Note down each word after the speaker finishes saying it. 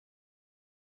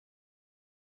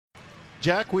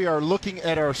Jack, we are looking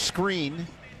at our screen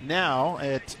now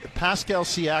at Pascal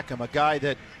Siakam, a guy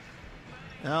that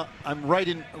I'm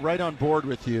right on board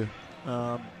with you.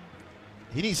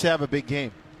 He needs to have a big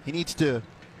game. He needs to.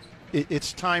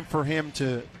 It's time for him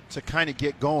to kind of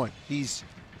get going. He's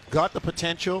got the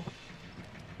potential.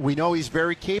 We know he's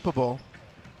very capable.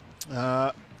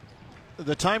 The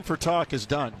time for talk is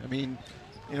done. I mean,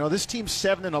 this team's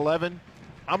 7-11.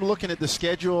 I'm looking at the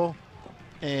schedule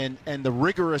and the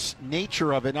rigorous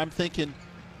nature of it. I'm thinking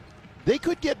they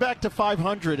could get back to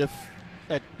 500 if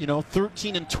at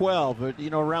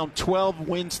 13-12, or around 12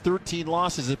 wins, 13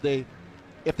 losses if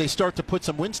they start to put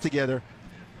some wins together.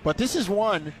 But this is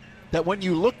one that when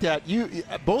you looked at,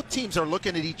 both teams are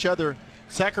looking at each other.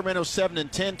 Sacramento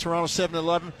 7-10, Toronto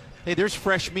 7-11. Hey, there's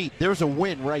fresh meat. There's a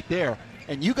win right there,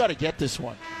 and you got to get this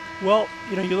one. Well,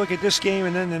 you look at this game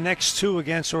and then the next two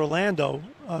against Orlando.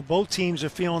 Both teams are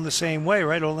feeling the same way,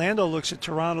 right? Orlando looks at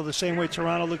Toronto the same way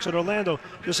Toronto looks at Orlando.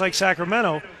 Just like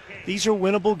Sacramento, these are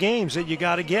winnable games that you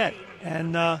got to get.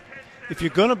 And if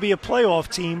you're going to be a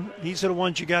playoff team, these are the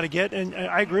ones you got to get. And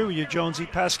I agree with you, Jonesy.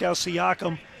 Pascal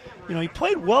Siakam, he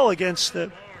played well against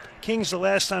the Kings the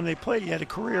last time they played. He had a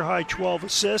career-high 12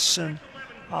 assists, and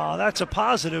that's a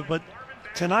positive. But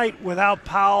tonight, without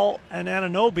Powell and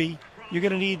Anunoby, you're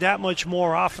going to need that much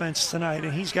more offense tonight,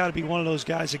 and he's got to be one of those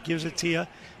guys that gives it to you,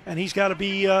 and he's got to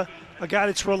be a guy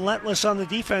that's relentless on the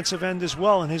defensive end as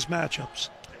well in his matchups.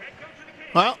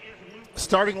 Well,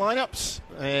 starting lineups,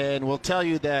 and we'll tell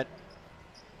you that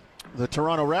the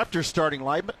Toronto Raptors starting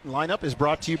lineup is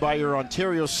brought to you by your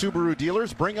Ontario Subaru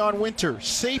dealers. Bring on winter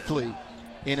safely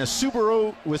in a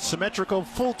Subaru with symmetrical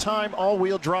full-time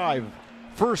all-wheel drive.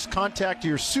 First, contact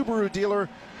your Subaru dealer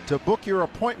to book your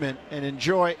appointment and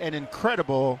enjoy an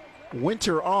incredible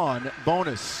winter on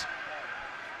bonus.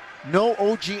 No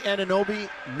OG Anunoby,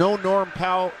 no Norm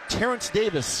Powell. Terrence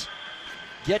Davis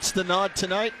gets the nod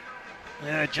tonight.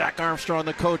 Jack Armstrong,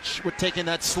 the coach, with taking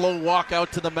that slow walk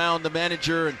out to the mound, the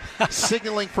manager, and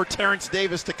signaling for Terrence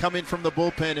Davis to come in from the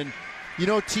bullpen. And,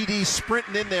 TD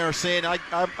sprinting in there saying,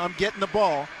 I'm getting the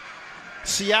ball.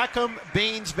 Siakam,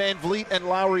 Baines, Van Vliet, and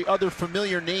Lowry, other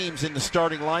familiar names in the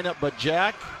starting lineup. But,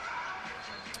 Jack,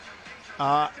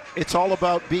 it's all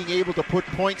about being able to put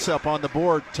points up on the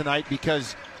board tonight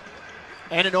because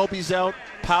Anunoby's out.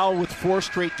 Powell, with 4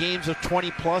 straight games of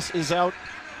 20-plus, is out.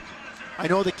 I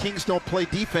know the Kings don't play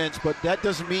defense, but that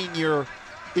doesn't mean you're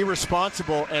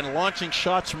irresponsible and launching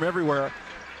shots from everywhere.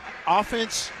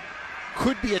 Offense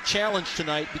could be a challenge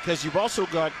tonight because you've also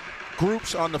got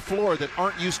groups on the floor that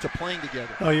aren't used to playing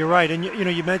together. Oh, you're right. And,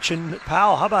 you mentioned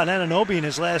Powell. How about Anunoby in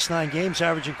his last 9 games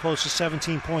averaging close to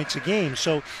 17 points a game?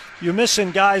 So you're missing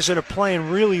guys that are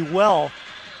playing really well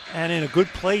and in a good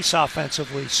place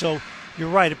offensively. So you're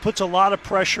right. It puts a lot of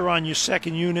pressure on your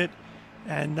second unit.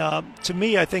 And to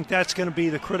me, I think that's going to be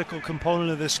the critical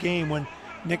component of this game when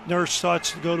Nick Nurse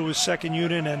starts to go to his second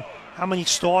unit, and how many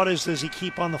starters does he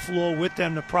keep on the floor with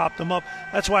them to prop them up?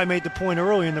 That's why I made the point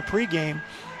earlier in the pregame.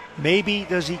 Maybe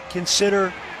does he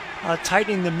consider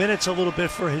tightening the minutes a little bit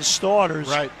for his starters?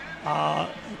 Right.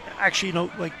 Actually,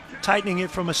 like tightening it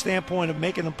from a standpoint of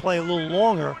making them play a little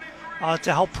longer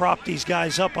to help prop these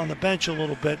guys up on the bench a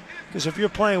little bit. Because if you're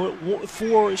playing with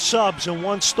 4 subs and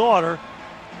 1 starter,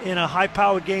 in a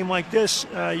high-powered game like this,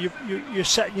 you're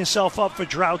setting yourself up for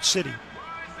drought city.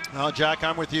 No, Jack,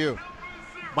 I'm with you.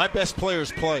 My best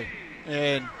players play.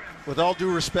 And with all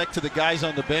due respect to the guys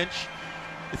on the bench,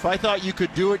 if I thought you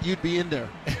could do it, you'd be in there.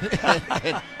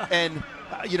 and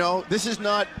this is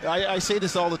not – I say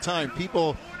this all the time.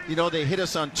 People, they hit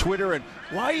us on Twitter and,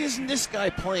 why isn't this guy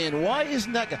playing? Why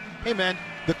isn't that guy? Hey, man,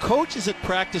 the coach is at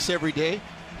practice every day.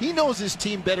 He knows his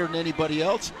team better than anybody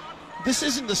else. This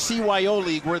isn't the CYO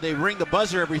league where they ring the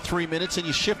buzzer every 3 minutes and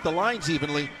you shift the lines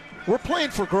evenly. We're playing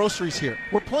for groceries here.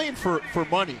 We're playing for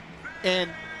money.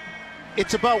 And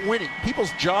it's about winning.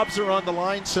 People's jobs are on the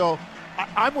line. So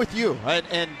I'm with you.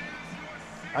 And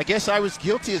I guess I was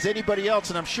guilty as anybody else,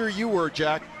 and I'm sure you were,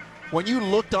 Jack. When you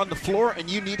looked on the floor and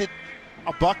you needed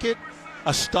a bucket,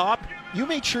 a stop, you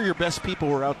made sure your best people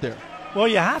were out there. Well,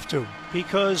 you have to,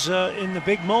 because in the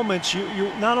big moments,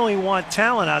 you not only want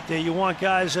talent out there, you want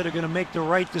guys that are going to make the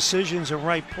right decisions and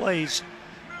right plays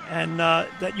and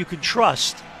that you can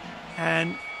trust.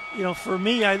 And, for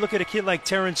me, I look at a kid like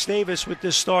Terrence Davis with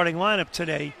this starting lineup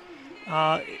today.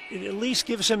 It at least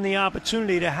gives him the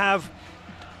opportunity to have,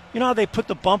 how they put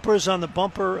the bumpers on the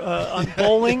bumper on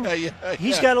bowling? Yeah.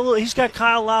 He's got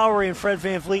Kyle Lowry and Fred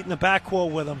VanVleet in the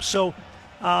backcourt with him. So,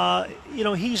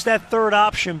 he's that third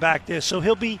option back there. So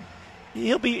he'll be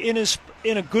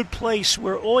in a good place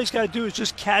where all he's got to do is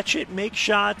just catch it, make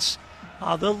shots,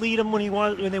 They'll lead him when they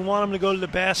want him to go to the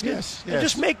basket. Yes. And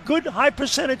just make good, high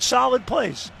percentage, solid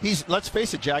plays. Let's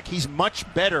face it, Jack, he's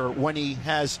much better when he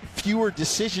has fewer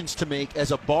decisions to make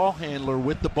as a ball handler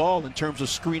with the ball in terms of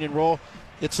screen and roll.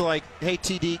 It's like, hey,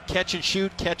 TD, catch and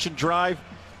shoot, catch and drive,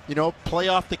 play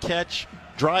off the catch,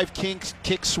 drive,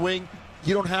 kick, swing.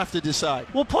 You don't have to decide.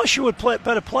 Well, plus you would play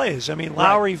better players. I mean,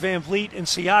 Lowry, Van Vliet, and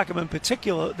Siakam in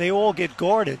particular, they all get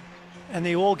guarded, and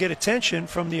they all get attention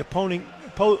from the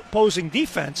opposing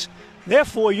defense.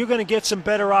 Therefore, you're going to get some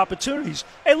better opportunities.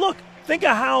 Hey, look, think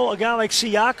of how a guy like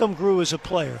Siakam grew as a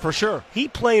player. For sure. He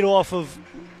played off of,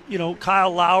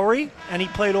 Kyle Lowry, and he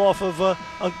played off of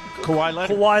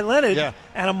Kawhi Leonard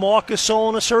and a Marc Gasol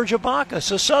and a Serge Ibaka.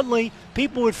 So suddenly,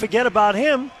 people would forget about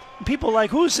him. People are like,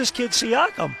 who's this kid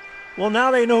Siakam? Well,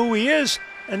 now they know who he is,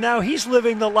 and now he's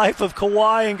living the life of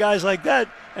Kawhi and guys like that,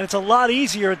 and it's a lot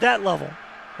easier at that level.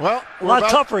 Well, a lot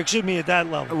tougher, at that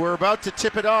level. We're about to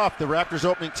tip it off. The Raptors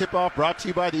opening tip-off brought to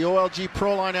you by the OLG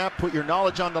ProLine app. Put your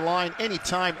knowledge on the line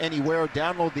anytime, anywhere.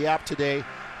 Download the app today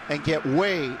and get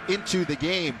way into the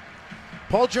game.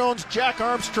 Paul Jones, Jack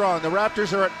Armstrong. The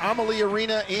Raptors are at Amalie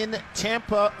Arena in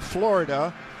Tampa,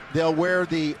 Florida. They'll wear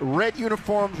the red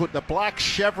uniforms with the black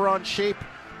chevron shape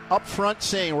up front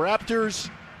saying Raptors,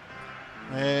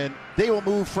 and they will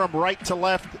move from right to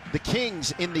left. The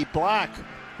Kings in the black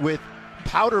with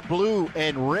powder blue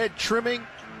and red trimming.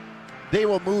 They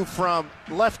will move from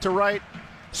left to right,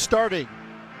 starting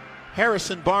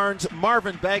Harrison Barnes,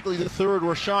 Marvin Bagley III,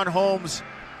 Rashawn Holmes,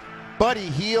 Buddy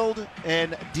Hield,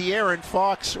 and De'Aaron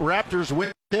Fox. Raptors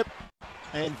win tip,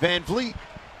 and Van Vliet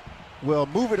will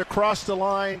move it across the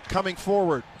line, coming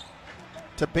forward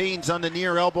to Baines on the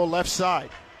near elbow left side.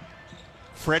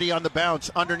 Freddie on the bounce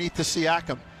underneath to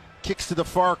Siakam. Kicks to the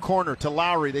far corner to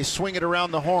Lowry. They swing it around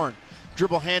the horn.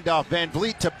 Dribble handoff. Van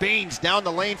Vliet to Baines down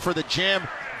the lane for the jam.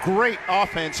 Great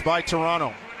offense by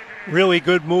Toronto. Really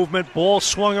good movement. Ball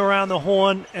swung around the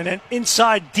horn and then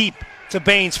inside deep to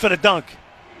Baines for the dunk.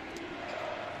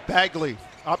 Bagley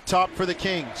up top for the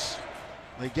Kings.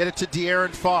 They get it to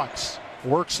De'Aaron Fox.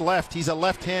 Works left. He's a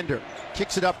left-hander.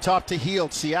 Kicks it up top to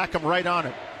Hield. Siakam right on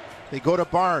it. They go to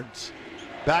Barnes.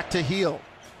 Back to Hield.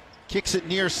 Kicks it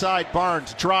near side.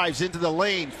 Barnes drives into the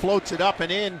lane, floats it up and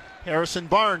in. Harrison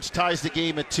Barnes ties the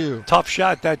game at 2. Tough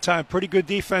shot that time. Pretty good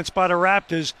defense by the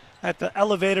Raptors at the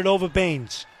elevated over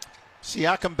Baines.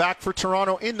 Siakam back for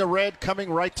Toronto in the red, coming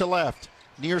right to left.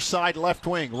 Near side left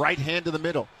wing, right hand to the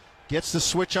middle. Gets the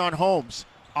switch on Holmes.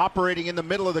 Operating in the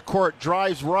middle of the court,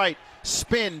 drives right,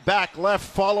 spin, back left,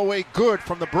 fall away good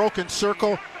from the broken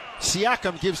circle.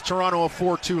 Siakam gives Toronto a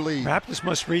 4-2 lead. Raptors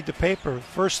must read the paper.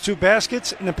 First 2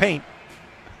 baskets in the paint.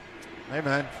 Hey,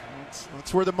 man,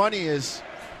 that's where the money is.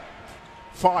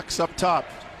 Fox up top.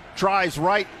 Drives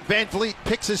right. Van Vliet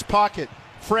picks his pocket.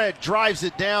 Fred drives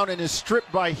it down and is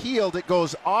stripped by Hield. It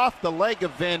goes off the leg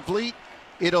of Van Vliet.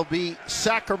 It'll be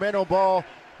Sacramento ball.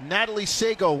 Natalie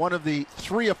Sago, one of the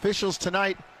 3 officials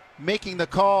tonight, making the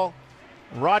call.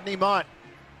 Rodney Mott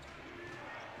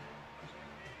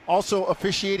also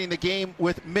officiating the game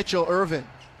with Mitchell Irvin.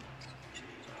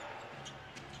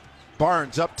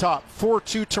 Barnes up top,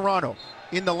 4-2 Toronto.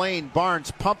 In the lane,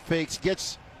 Barnes pump fakes,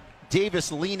 gets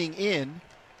Davis leaning in,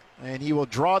 and he will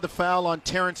draw the foul on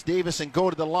Terrence Davis and go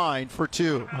to the line for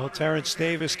 2. Well, Terrence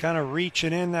Davis kind of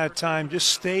reaching in that time. Just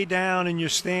stay down in your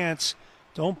stance.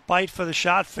 Don't bite for the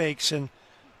shot fakes. And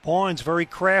Barnes, very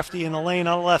crafty in the lane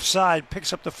on the left side,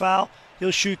 picks up the foul.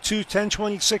 He'll shoot 2,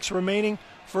 10:26 remaining,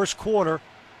 first quarter.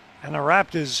 And the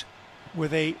Raptors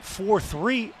with a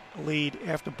 4-3 lead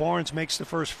after Barnes makes the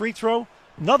first free throw.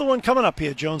 Another one coming up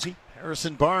here, Jonesy.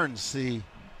 Harrison Barnes, the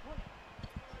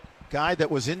guy that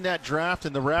was in that draft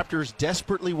and the Raptors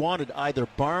desperately wanted either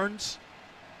Barnes,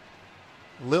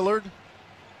 Lillard,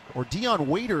 or Dion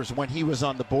Waiters when he was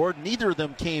on the board. Neither of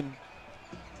them came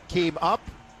up.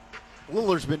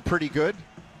 Lillard's been pretty good.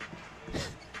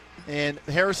 And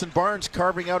Harrison Barnes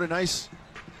carving out a nice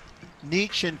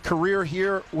niche and career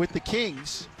here with the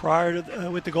Kings. Prior to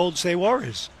with the Golden State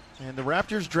Warriors. And the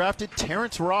Raptors drafted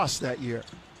Terrence Ross that year.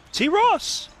 T.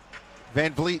 Ross.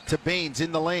 Van Vliet to Baines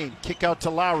in the lane. Kick out to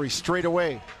Lowry straight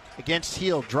away. Against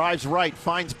Hield. Drives right.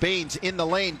 Finds Baines in the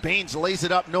lane. Baines lays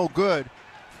it up. No good.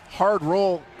 Hard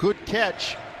roll. Good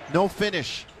catch. No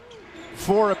finish.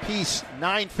 4 apiece.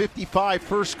 9:55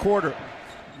 first quarter.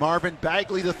 Marvin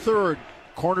Bagley the third.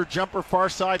 Corner jumper far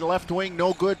side left wing.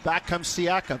 No good. Back comes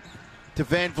Siakam to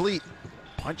Van Vliet.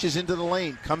 Punches into the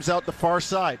lane. Comes out the far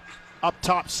side. Up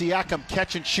top Siakam.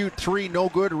 Catch and shoot 3. No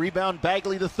good. Rebound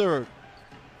Bagley the third.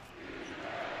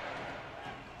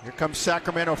 Here comes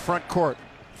Sacramento front court.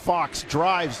 Fox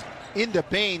drives into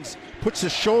Baines, puts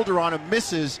his shoulder on him,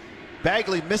 misses.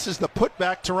 Bagley misses the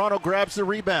putback. Toronto grabs the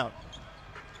rebound.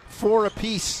 4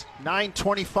 apiece,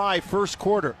 9:25 first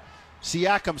quarter.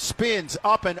 Siakam spins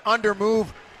up and under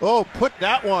move. Oh, put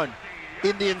that one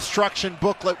in the instruction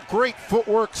booklet. Great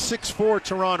footwork, 6'4"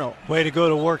 Toronto. Way to go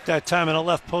to work that time in the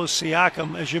left post,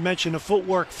 Siakam. As you mentioned, the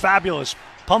footwork, fabulous.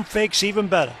 Pump fakes, even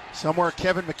better. Somewhere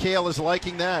Kevin McHale is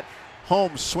liking that.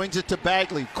 Holmes swings it to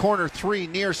Bagley. Corner 3,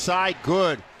 near side,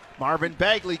 good. Marvin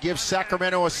Bagley gives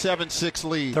Sacramento a 7-6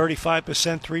 lead.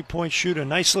 35% three-point shooter.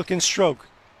 Nice-looking stroke.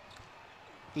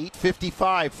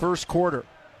 8:55 first quarter.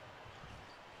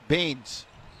 Baines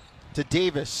to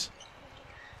Davis.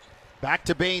 Back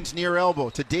to Baines near elbow.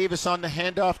 To Davis on the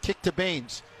handoff. Kick to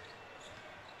Baines.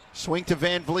 Swing to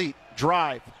Van Vliet.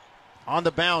 Drive. On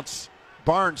the bounce.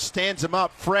 Barnes stands him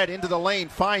up. Fred into the lane.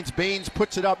 Finds Baines.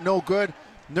 Puts it up. No good.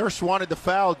 Nurse wanted the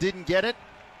foul. Didn't get it.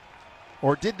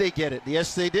 Or did they get it?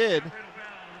 Yes, they did.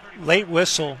 Late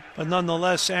whistle. But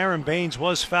nonetheless, Aaron Baines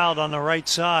was fouled on the right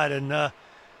side. And the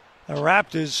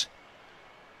Raptors.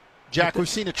 Jack, we've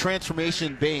seen a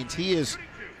transformation in Baines. He is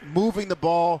moving the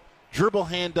ball, dribble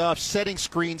handoff, setting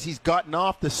screens. He's gotten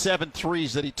off the 7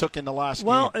 threes that he took in the last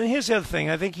Well, game. and here's the other thing.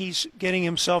 I think he's getting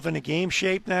himself into game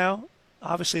shape now.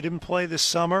 Obviously didn't play this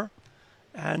summer.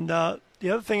 And the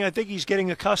other thing, I think he's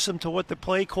getting accustomed to what the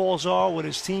play calls are, what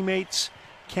his teammates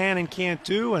can and can't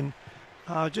do, and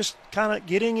just kind of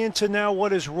getting into now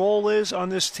what his role is on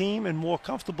this team and more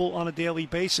comfortable on a daily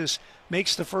basis.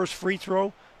 Makes the first free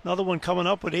throw. Another one coming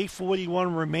up with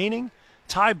 8:41 remaining.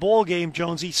 Tie ball game,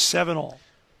 Jonesy, 7-all.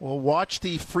 Well, watch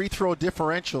the free throw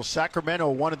differential. Sacramento,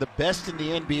 one of the best in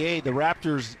the NBA. The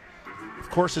Raptors,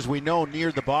 of course, as we know,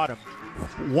 near the bottom.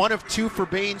 1 of 2 for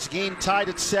Baines. Game tied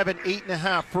at 7,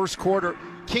 8.5 first quarter.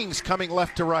 Kings coming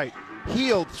left to right.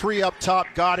 Healed 3 up top.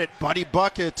 Got it. Buddy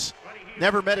buckets.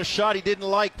 Never met a shot he didn't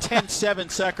like. 10-7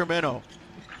 Sacramento.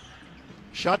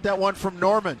 Shot that one from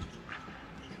Norman.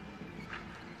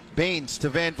 Baines to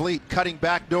Van Vliet, cutting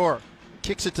back door.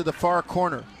 Kicks it to the far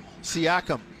corner.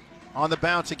 Siakam on the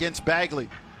bounce against Bagley.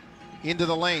 Into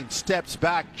the lane, steps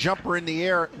back, jumper in the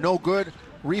air, no good.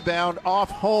 Rebound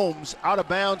off Holmes, out of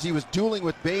bounds. He was dueling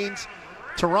with Baines.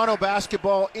 Toronto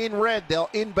basketball in red. They'll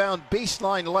inbound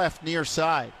baseline left near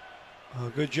side. Oh,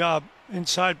 good job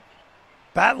inside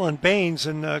battling Baines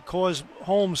and caused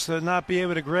Holmes to not be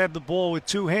able to grab the ball with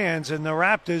 2 hands. And the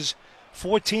Raptors,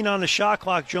 14 on the shot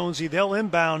clock, Jonesy. They'll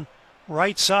inbound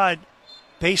right side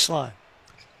baseline.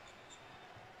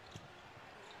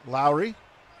 Lowry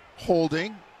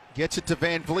holding, gets it to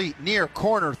Van Vliet. Near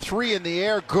corner, 3 in the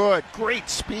air, good. Great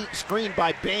screen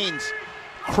by Baines.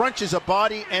 Crunches a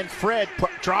body, and Fred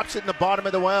drops it in the bottom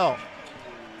of the well.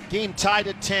 Game tied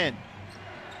at 10.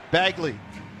 Bagley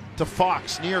to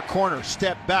Fox, near corner,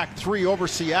 step back, 3 over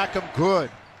Siakam, good.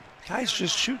 Guys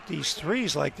just shoot these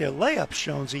threes like they're layups,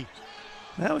 Jonesy.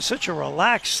 That was such a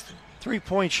relaxed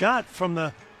three-point shot from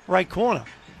the right corner.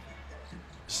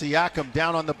 Siakam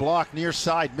down on the block, near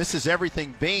side, misses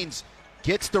everything. Baines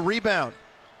gets the rebound,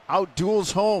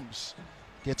 out-duels Holmes.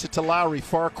 Gets it to Lowry,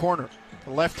 far corner.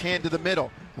 The left hand to the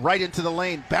middle, right into the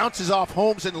lane. Bounces off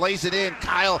Holmes and lays it in.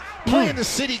 Kyle playing the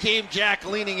city game, Jack,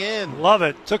 leaning in. Love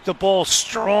it. Took the ball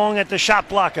strong at the shot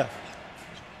blocker.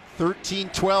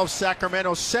 13-12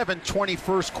 Sacramento, 7:20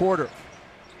 first quarter.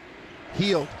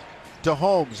 Healed to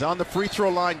Holmes on the free throw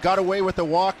line. Got away with the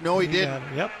walk. No, he didn't.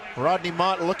 Yep. Rodney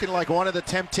Mott looking like one of the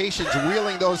Temptations,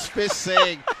 wheeling those fists,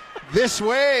 saying, "This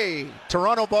way,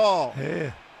 Toronto ball."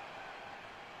 Yeah.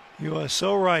 You are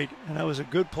so right. And that was a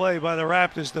good play by the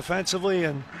Raptors defensively,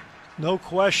 and no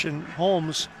question,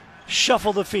 Holmes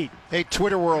shuffled the feet. Hey,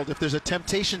 Twitter world, if there's a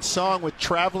Temptation song with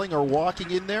traveling or walking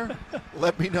in there,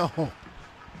 let me know.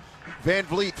 Van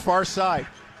Vliet, far side.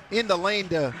 In the lane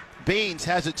to Baines,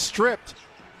 has it stripped.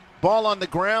 Ball on the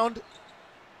ground.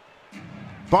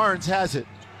 Barnes has it.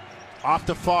 Off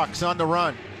to Fox on the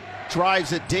run.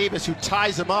 Drives at Davis, who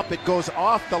ties him up. It goes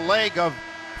off the leg of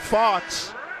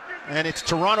Fox. And it's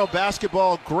Toronto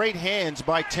basketball. Great hands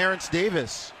by Terrence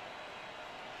Davis.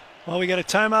 Well, we got a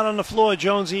timeout on the floor,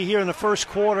 Jonesy, here in the first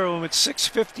quarter with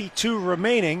 6:52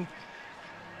 remaining.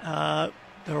 The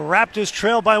Raptors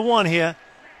trail by 1 here,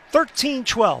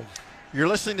 13-12. You're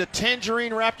listening to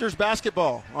Tangerine Raptors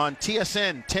basketball on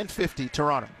TSN 1050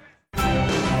 Toronto.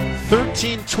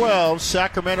 13-12,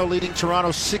 Sacramento leading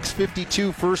Toronto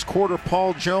 6:52 first quarter.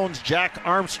 Paul Jones, Jack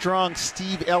Armstrong,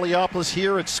 Steve Eliopoulos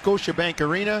here at Scotiabank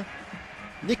Arena.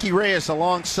 Nicky Reyes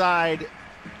alongside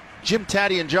Jim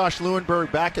Taddy and Josh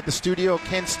Lewenberg back at the studio.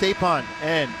 Ken Stapon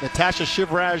and Natasha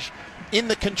Shivraj in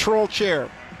the control chair.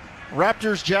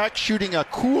 Raptors, Jack, shooting a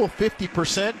cool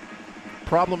 50%.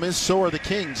 Problem is, so are the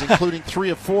Kings, including 3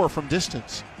 of 4 from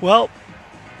distance. Well,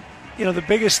 the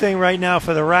biggest thing right now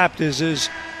for the Raptors is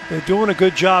they're doing a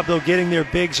good job, though, getting their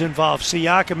bigs involved.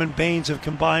 Siakam and Baines have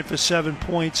combined for 7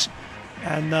 points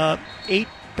and 8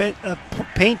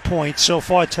 paint points so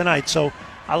far tonight. So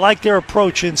I like their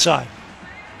approach inside.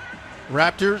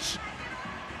 Raptors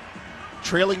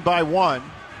trailing by 1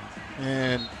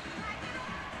 and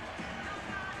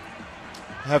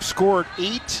have scored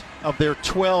 8 of their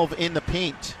 12 in the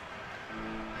paint.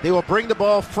 They will bring the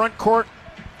ball front court,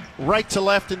 right to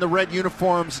left in the red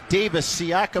uniforms. Davis,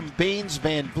 Siakam, Baines,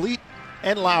 Van Vliet,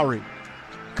 and Lowry.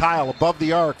 Kyle above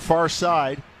the arc, far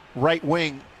side, right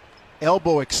wing,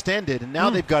 elbow extended, and now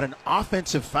they've got an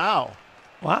offensive foul.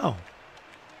 Wow.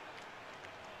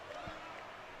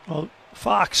 Well,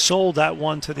 Fox sold that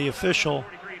one to the official,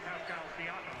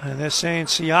 and they're saying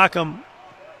Siakam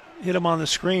hit him on the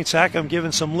screen. Siakam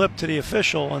giving some lip to the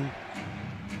official,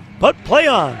 but play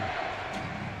on.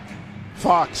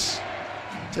 Fox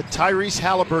to Tyrese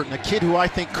Halliburton, a kid who I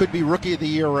think could be Rookie of the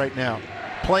Year right now.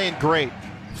 Playing great.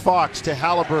 Fox to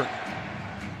Halliburton.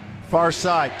 Far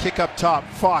side, kick up top.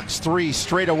 Fox, 3,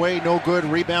 straight away, no good.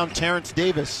 Rebound, Terrence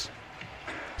Davis.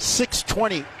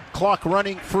 6:20, clock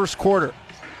running, first quarter.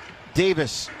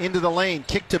 Davis into the lane,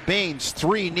 kick to Baines.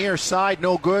 3, near side,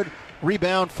 no good.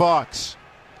 Rebound, Fox.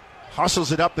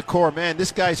 Hustles it up the court. Man,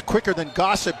 this guy's quicker than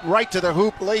Gossip. Right to the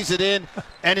hoop, lays it in,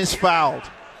 and is fouled.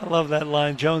 I love that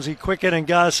line, Jonesy. Quicker than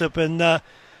Gossip. And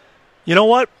you know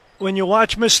what? When you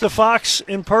watch Mr. Fox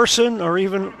in person, or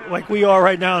even like we are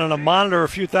right now on a monitor a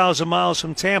few thousand miles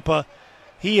from Tampa,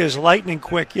 he is lightning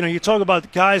quick. You talk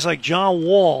about guys like John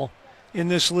Wall in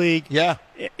this league. Yeah.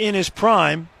 In his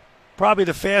prime, probably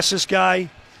the fastest guy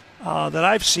that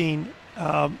I've seen,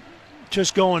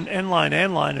 just going end line,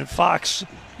 and Fox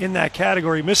in that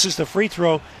category misses the free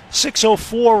throw.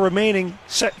 6:04 remaining,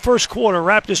 first quarter.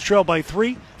 Raptors trail by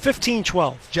 3,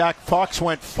 15-12. Jack, Fox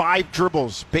went 5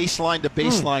 dribbles, baseline to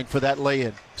baseline for that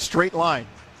lay-in. Straight line.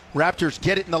 Raptors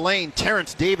get it in the lane.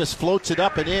 Terrence Davis floats it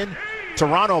up and in.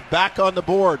 Toronto back on the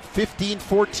board.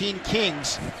 15-14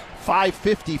 Kings.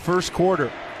 5:50 first quarter.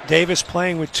 Davis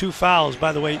playing with 2 fouls,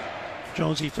 by the way,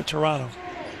 Jonesy, for Toronto.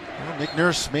 Well, Nick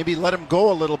Nurse maybe let him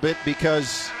go a little bit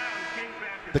because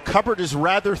the cupboard is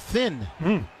rather thin.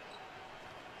 And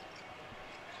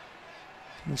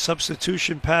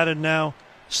substitution pattern now.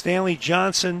 Stanley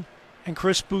Johnson and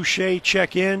Chris Boucher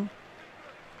check in.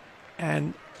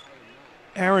 And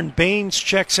Aaron Baines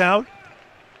checks out,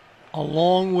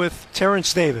 along with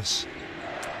Terrence Davis.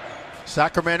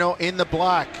 Sacramento in the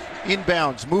black.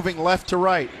 Inbounds, moving left to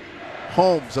right.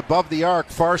 Holmes above the arc,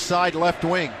 far side left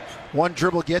wing. One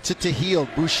dribble gets it to Hield.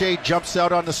 Boucher jumps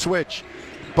out on the switch.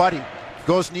 Buddy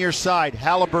goes near side.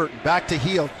 Halliburton back to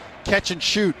Hield. Catch and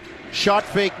shoot. Shot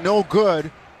fake, no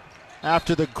good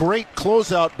after the great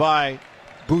closeout by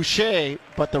Boucher,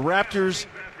 but the Raptors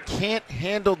can't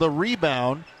handle the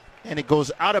rebound, and it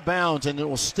goes out of bounds, and it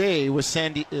will stay with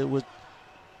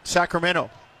Sacramento.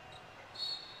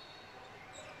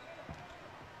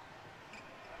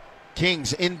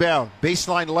 Kings inbound,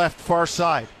 baseline left, far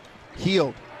side.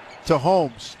 Hield to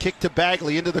Holmes, kick to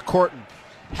Bagley into the court.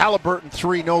 Halliburton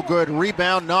 3, no good.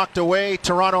 Rebound knocked away.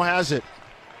 Toronto has it.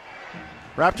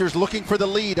 Raptors looking for the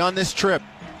lead on this trip.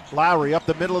 Lowry up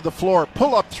the middle of the floor.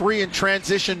 Pull up 3 in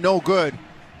transition, no good.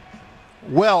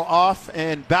 Well off,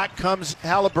 and back comes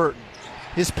Halliburton.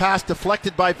 His pass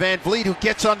deflected by Van Vliet, who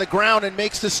gets on the ground and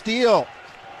makes the steal.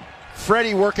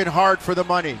 Freddie working hard for the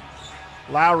money.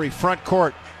 Lowry front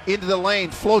court into the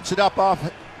lane, floats it up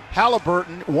off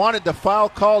Halliburton. Wanted the foul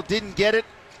call, didn't get it.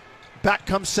 Back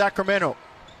comes Sacramento.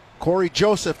 Corey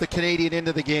Joseph, the Canadian,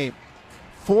 into the game.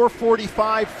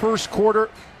 4:45 first quarter,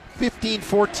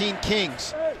 15-14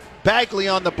 Kings. Bagley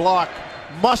on the block,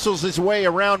 muscles his way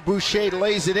around Boucher,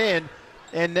 lays it in,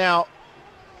 and now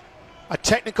a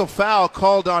technical foul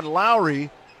called on Lowry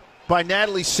by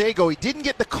Natalie Sago. He didn't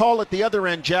get the call at the other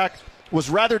end, Jack. Was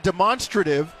rather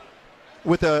demonstrative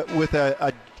with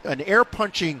an air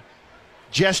punching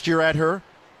gesture at her.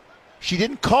 She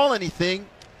didn't call anything,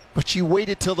 but she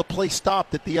waited till the play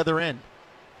stopped at the other end.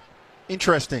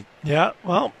 Interesting. Yeah,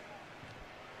 well,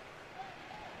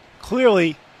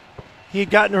 clearly he had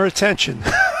gotten her attention.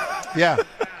 Yeah.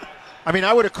 I mean,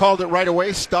 I would have called it right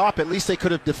away. Stop. At least they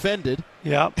could have defended.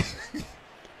 Yeah.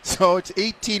 So it's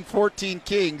 18-14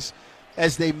 Kings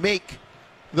as they make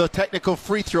the technical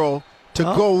free throw to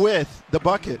go with the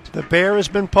bucket. The bear has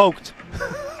been poked.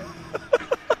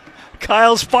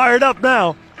 Kyle's fired up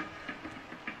now.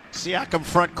 Siakam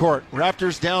front court.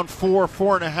 Raptors down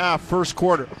 4.5 first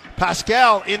quarter.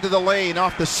 Pascal into the lane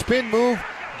off the spin move,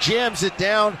 jams it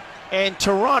down, and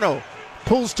Toronto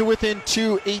pulls to within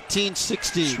 2,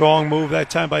 18-16. Strong move that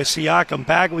time by Siakam.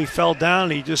 Bagley fell down.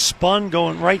 He just spun,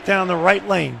 going right down the right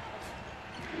lane.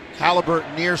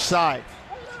 Halliburton near side.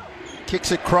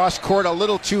 Kicks it cross court a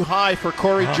little too high for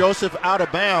Corey Joseph, out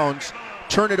of bounds.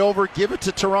 Turn it over, give it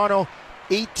to Toronto.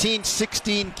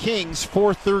 18-16 Kings,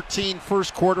 4:13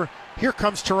 first quarter. Here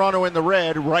comes Toronto in the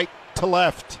red, right to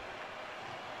left.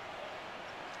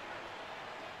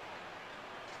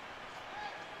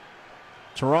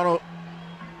 Toronto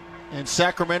and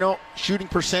Sacramento shooting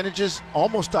percentages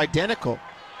almost identical.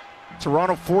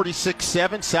 Toronto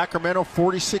 46-7, Sacramento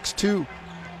 46-2.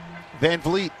 Van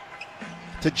Vliet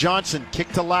to Johnson,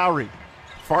 kick to Lowry.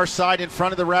 Far side in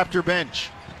front of the Raptor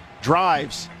bench.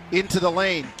 Drives into the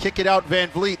lane, kick it out Van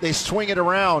Vliet. They swing it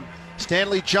around.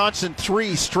 Stanley Johnson,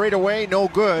 three straight away, no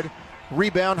good.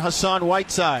 Rebound Hassan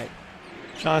Whiteside.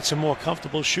 Johnson more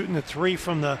comfortable shooting the three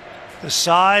from the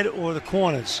side or the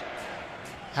corners.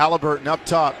 Halliburton up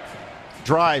top.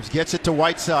 Drives, gets it to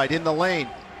Whiteside in the lane.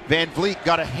 Van Vliet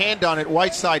got a hand on it.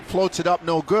 Whiteside floats it up,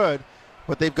 no good.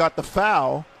 But they've got the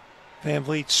foul. Van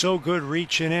Vliet so good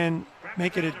reaching in,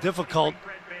 making it difficult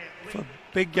for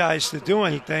big guys to do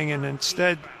anything, and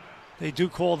instead they do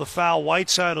call the foul.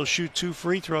 Whiteside will shoot 2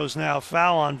 free throws now.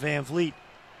 Foul on Van Vliet.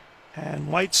 And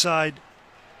Whiteside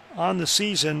on the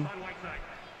season,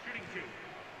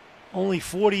 only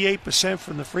 48%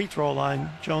 from the free throw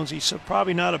line, Jonesy, so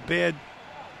probably not a bad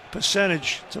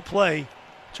percentage to play in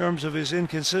terms of his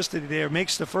inconsistency there.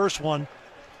 Makes the first one.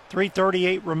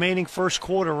 3:38 remaining first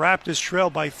quarter. Raptors trail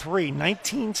by 3,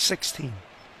 19-16.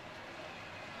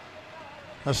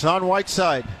 Hassan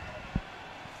Whiteside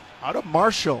out of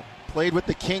Marshall. Played with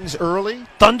the Kings early.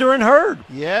 Thunder and Herd.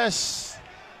 Yes.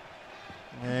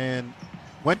 And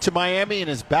went to Miami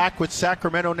and is back with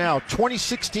Sacramento now.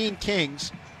 2016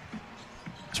 Kings.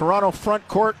 Toronto front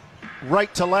court,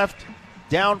 right to left.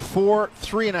 Down 4,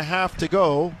 3.5 to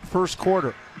go. First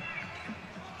quarter.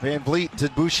 Van Vliet to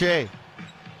Boucher.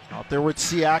 Out there with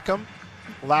Siakam,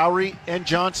 Lowry, and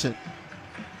Johnson.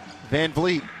 Van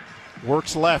Vliet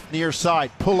works left, near side.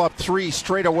 Pull up three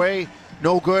straight away.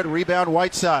 No good. Rebound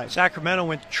Whiteside. Sacramento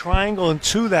went triangle and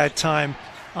 2 that time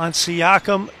on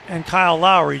Siakam and Kyle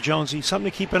Lowry, Jonesy.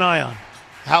 Something to keep an eye on.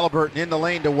 Halliburton in the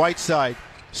lane to Whiteside.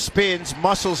 Spins,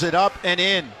 muscles it up and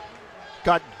in.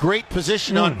 Got great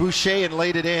position on Boucher and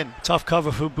laid it in. Tough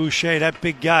cover for Boucher, that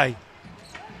big guy.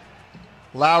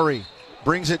 Lowry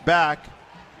brings it back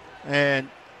and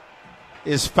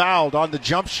is fouled on the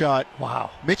jump shot. Wow.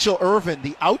 Mitchell Irvin,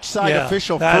 the outside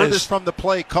official furthest from the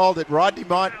play, called it. Rodney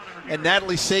Mott and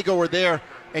Natalie Sago were there,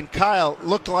 and Kyle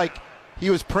looked like he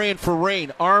was praying for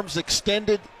rain. Arms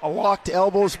extended, locked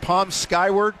elbows, palms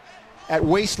skyward at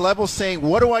waist level, saying,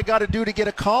 what do I got to do to get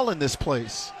a call in this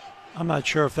place? I'm not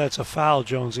sure if that's a foul,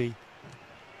 Jonesy.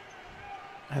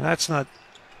 And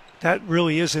that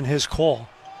really isn't his call.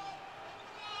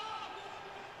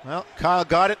 Well, Kyle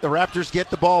got it. The Raptors get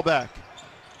the ball back.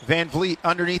 Van Vliet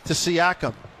underneath to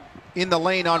Siakam. In the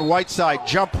lane on Whiteside.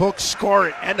 Jump hook, score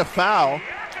it, and a foul.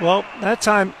 Well, that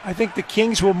time, I think the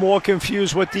Kings were more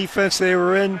confused what defense they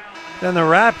were in than the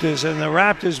Raptors. And the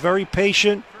Raptors very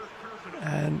patient.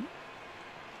 And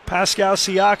Pascal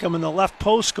Siakam in the left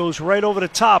post goes right over the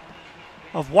top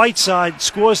of Whiteside,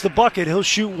 scores the bucket. He'll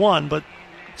shoot one, but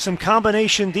some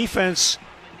combination defense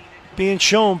being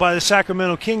shown by the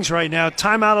Sacramento Kings right now.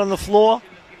 Timeout on the floor.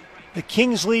 The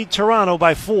Kings lead Toronto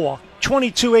by 4.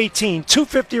 22-18,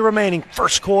 2:50 remaining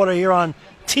first quarter here on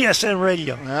TSN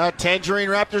Radio. Tangerine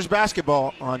Raptors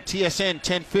basketball on TSN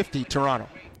 1050 Toronto.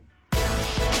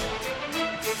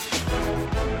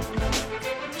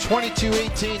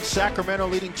 22-18, Sacramento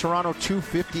leading Toronto,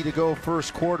 2:50 to go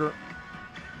first quarter.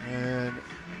 And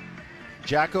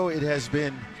Jacko, it has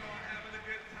been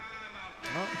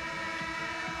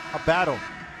a battle,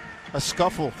 a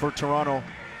scuffle for Toronto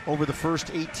over the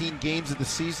first 18 games of the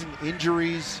season.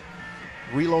 Injuries,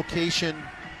 relocation,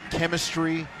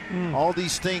 chemistry, all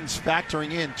these things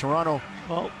factoring in. Toronto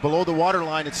below the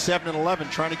waterline at 7-11,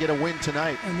 trying to get a win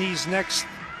tonight. And these next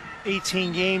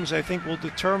 18 games, I think, will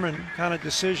determine kind of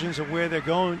decisions of where they're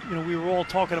going. You know, we were all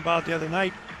talking about the other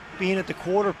night being at the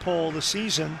quarter pole of the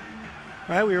season,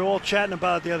 right? We were all chatting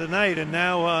about it the other night, and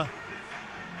now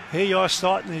here you are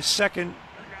starting the second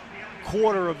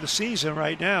quarter of the season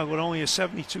right now with only a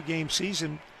 72-game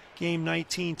season, game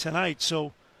 19 tonight.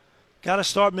 So got to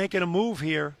start making a move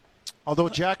here. Although,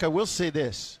 Jack, I will say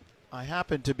this. I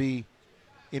happened to be,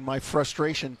 in my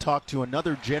frustration, talk to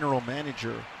another general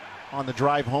manager on the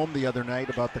drive home the other night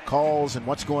about the calls and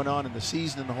what's going on in the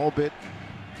season and the whole bit.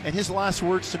 And his last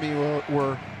words to me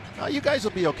were You guys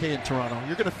will be okay in Toronto.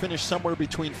 You're going to finish somewhere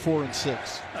between 4 and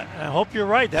 6. I hope you're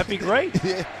right. That'd be great.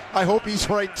 I hope he's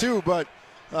right too, but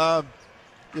the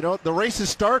race has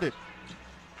started.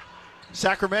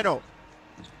 Sacramento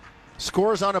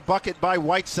scores on a bucket by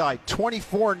Whiteside,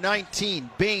 24-19.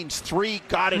 Baines 3,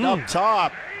 got it up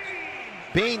top.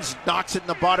 Baines knocks it in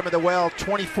the bottom of the well,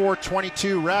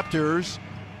 24-22 Raptors.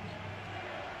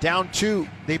 Down 2,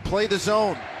 they play the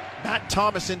zone. Matt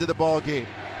Thomas into the ball game.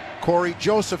 Corey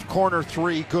Joseph, corner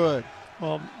 3, good.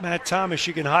 Well, Matt Thomas,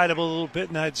 you can hide him a little bit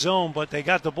in that zone, but they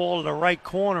got the ball to the right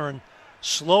corner, and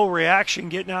slow reaction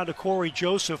getting out to Corey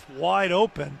Joseph, wide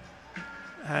open.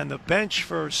 And the bench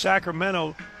for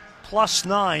Sacramento,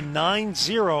 +9,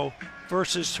 9-0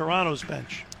 versus Toronto's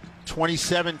bench.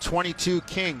 27-22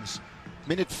 Kings.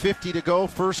 Minute 50 to go,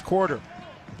 first quarter.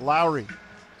 Lowry,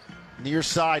 near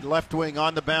side, left wing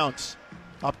on the bounce.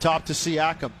 Up top to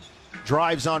Siakam.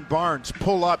 Drives on Barnes.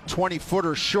 Pull up,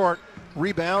 20-footer short.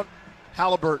 Rebound,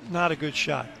 Halliburton. Not a good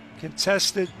shot.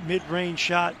 Contested, mid-range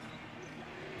shot.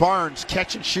 Barnes,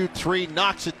 catch and shoot 3,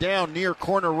 knocks it down near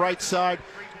corner right side.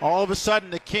 All of a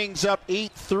sudden, the Kings up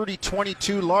 8,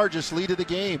 30-22, largest lead of the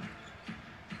game.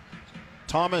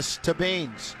 Thomas to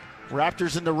Baines.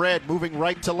 Raptors in the red, moving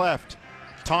right to left.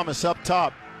 Thomas up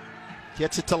top.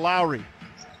 Gets it to Lowry.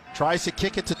 Tries to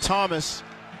kick it to Thomas.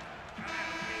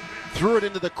 Threw it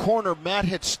into the corner. Matt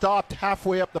had stopped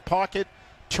halfway up the pocket.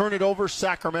 Turn it over,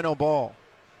 Sacramento ball.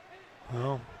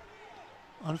 Well,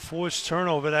 unforced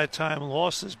turnover that time.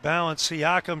 Lost his balance.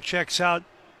 Siakam checks out.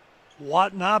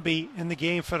 Watanabe in the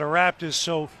game for the Raptors.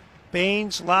 So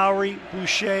Baines, Lowry,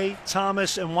 Boucher,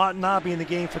 Thomas, and Watanabe in the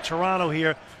game for Toronto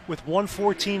here with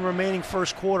 1:14 remaining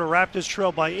first quarter. Raptors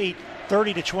trail by 8,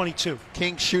 30-22.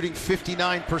 Kings shooting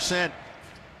 59%.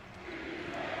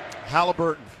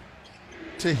 Halliburton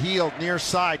to Hield, near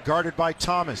side, guarded by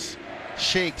Thomas.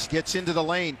 Shakes, gets into the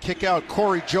lane, kick out.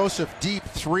 Corey Joseph, deep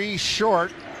 3,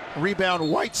 short.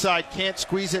 Rebound, Whiteside, can't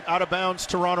squeeze it, out of bounds,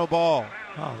 Toronto ball.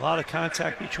 Oh, a lot of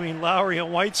contact between Lowry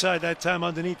and Whiteside that time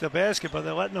underneath the basket, but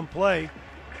they're letting them play.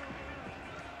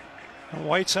 And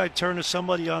Whiteside turned to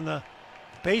somebody on the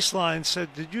baseline and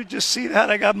said, "Did you just see that?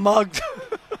 I got mugged."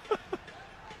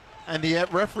 And the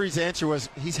referee's answer was,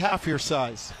 he's half your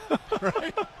size.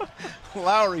 Right?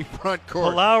 Lowry front court.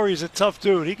 Well, Lowry's a tough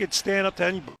dude. He could stand up to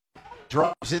anybody.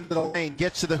 Drops into the lane,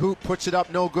 gets to the hoop, puts it up,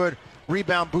 no good.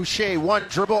 Rebound, Boucher, one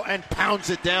dribble, and pounds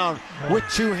it down with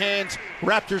 2 hands.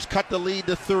 Raptors cut the lead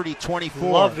to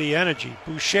 30-24. Love the energy.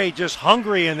 Boucher just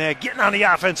hungry in there, getting on the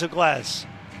offensive glass.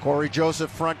 Corey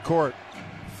Joseph front court.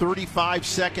 35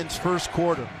 seconds first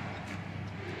quarter.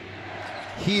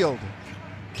 Hield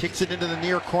kicks it into the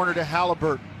near corner to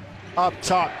Halliburton. Up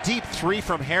top, deep 3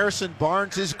 from Harrison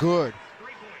Barnes is good.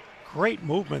 Great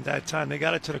movement that time. They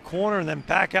got it to the corner and then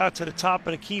back out to the top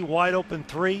of the key, wide open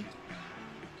 3.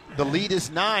 The lead is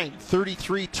 9,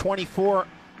 33-24.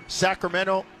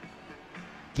 Sacramento.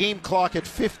 Game clock at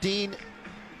 15.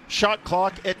 Shot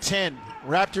clock at 10.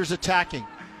 Raptors attacking.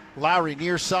 Lowry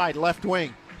near side, left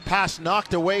wing. Pass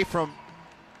knocked away from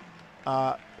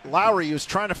Lowry, who's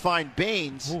trying to find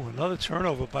Baines. Ooh, another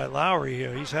turnover by Lowry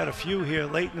here. He's had a few here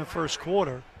late in the first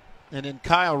quarter. And then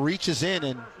Kyle reaches in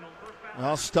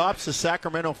and, stops the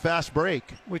Sacramento fast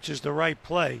break. Which is the right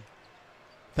play.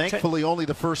 Thankfully, only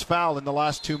the first foul in the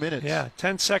last 2 minutes. Yeah,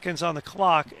 10 seconds on the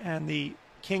clock, and the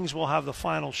Kings will have the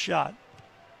final shot.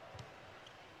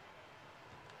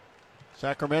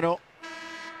 Sacramento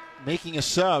making a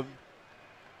sub,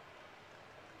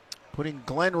 putting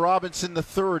Glenn Robinson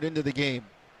III into the game.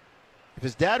 If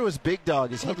his dad was Big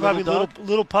Dog, is he probably Little Dog?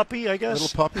 Little Puppy, I guess.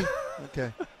 Little Puppy?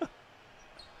 Okay.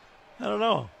 I don't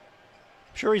know.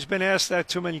 I'm sure he's been asked that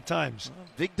too many times.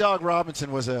 Big Dog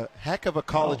Robinson was a heck of a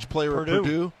college player at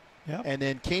Purdue. Yep. And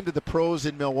then came to the pros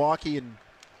in Milwaukee and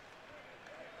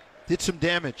did some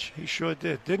damage. He sure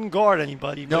did. Didn't guard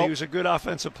anybody, but he was a good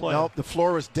offensive player. Nope, the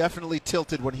floor was definitely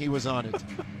tilted when he was on it.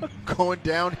 Going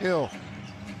downhill.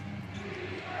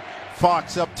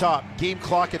 Fox up top. Game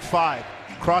clock at 5.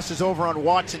 Crosses over on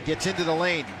Watson, gets into the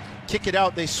lane. Kick it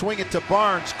out, they swing it to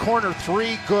Barnes. Corner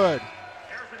 3, good.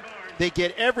 They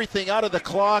get everything out of the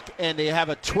clock, and they have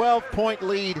a 12-point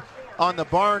lead on the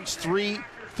Barnes 3,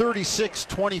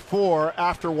 36-24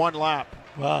 after 1 lap.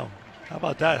 Wow. How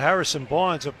about that? Harrison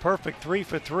Barnes, a perfect 3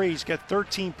 for 3. He's got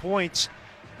 13 points,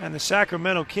 and the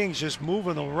Sacramento Kings just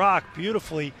moving the rock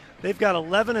beautifully. They've got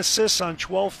 11 assists on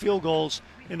 12 field goals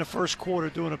in the first quarter,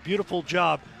 doing a beautiful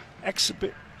job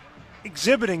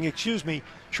exhibiting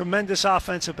tremendous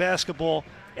offensive basketball.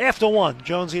 After 1,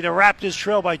 Jonesy, the Raptors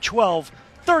trail by 12,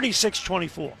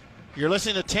 36-24. You're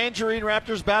listening to Tangerine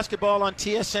Raptors basketball on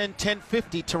TSN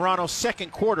 1050, Toronto's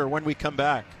second quarter when we come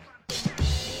back.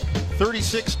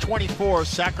 36-24,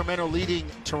 Sacramento leading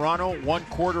Toronto, 1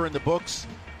 quarter in the books.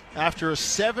 After a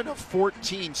 7 of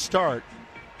 14 start,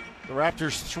 the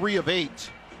Raptors 3 of 8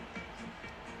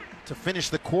 to finish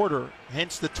the quarter,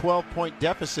 hence the 12-point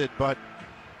deficit. But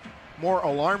more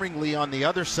alarmingly on the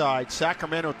other side,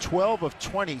 Sacramento 12 of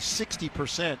 20,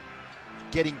 60%,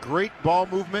 getting great ball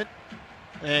movement,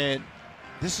 and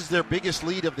this is their biggest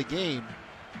lead of the game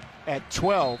at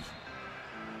 12.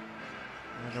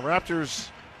 And the Raptors,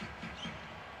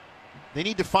 they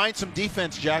need to find some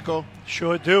defense, Jacko.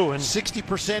 Sure do. And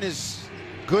 60% is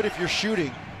good if you're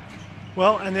shooting.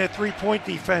 well, and their three-point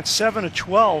defense, 7 of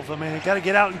 12. I mean, they got to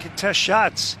get out and contest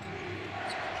shots.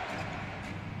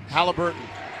 Halliburton,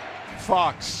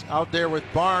 Fox out there with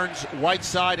Barnes,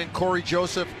 Whiteside, and Corey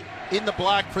Joseph in the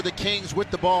black for the Kings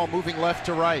with the ball, moving left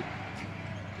to right.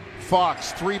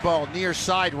 Fox, 3-ball, near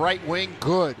side, right wing,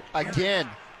 good again.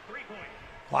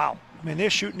 Wow. I mean, they're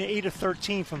shooting 8 of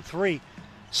 13 from 3.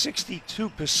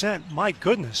 62%. My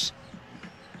goodness.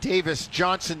 Davis,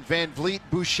 Johnson, Van Vliet,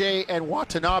 Boucher, and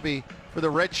Watanabe for the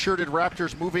red-shirted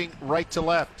Raptors, moving right to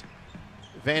left.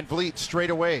 Van Vliet straight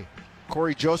away.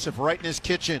 Corey Joseph right in his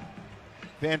kitchen.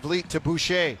 Van Vliet to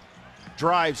Boucher.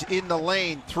 Drives in the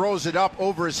lane, throws it up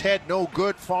over his head, no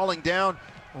good, falling down.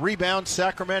 Rebound,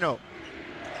 Sacramento.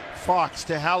 Fox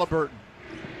to Halliburton.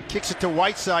 Kicks it to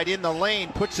Whiteside in the lane,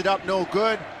 puts it up, no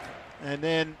good. And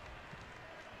then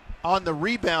on the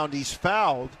rebound, he's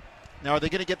fouled. Now, are they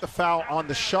going to get the foul on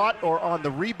the shot or on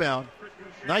the rebound?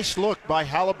 Nice look by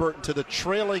Halliburton to the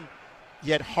trailing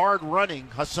yet hard-running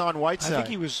Hassan Whiteside. I think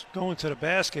he was going to the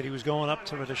basket. He was going up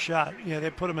to the shot. Yeah, they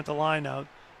put him at the line now.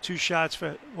 2 shots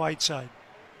for Whiteside.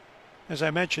 As I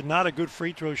mentioned, not a good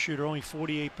free throw shooter, only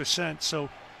 48%. So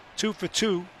 2 for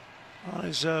 2 on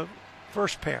his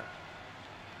first pair.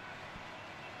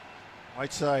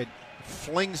 Whiteside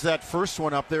flings that first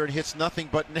one up there and hits nothing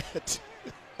but net.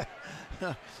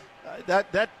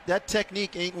 that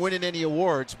technique ain't winning any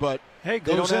awards, but hey,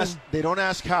 they don't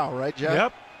ask how, right, Jack?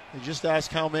 Yep. They just ask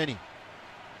how many.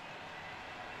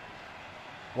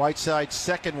 Whiteside's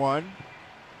second one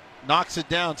knocks it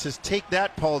down, says, take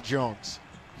that, Paul Jones.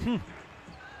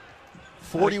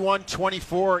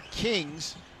 41-24,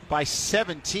 Kings by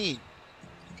 17.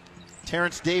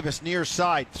 Terrence Davis near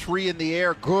side, 3 in the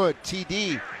air, good.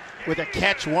 TD with a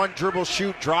catch, 1 dribble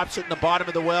shoot, drops it in the bottom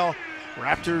of the well.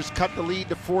 Raptors cut the lead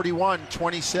to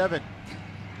 41-27.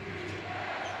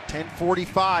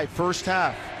 10:45, first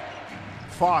half.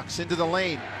 Fox into the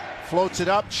lane, floats it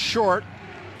up, short.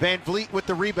 Van Vliet with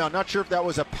the rebound. Not sure if that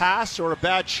was a pass or a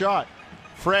bad shot.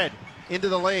 Fred into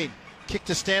the lane, kick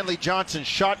to Stanley Johnson,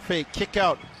 shot fake, kick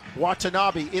out.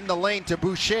 Watanabe in the lane to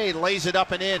Boucher, lays it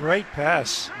up and in. Great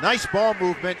pass. Nice ball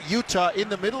movement. Utah in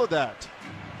the middle of that.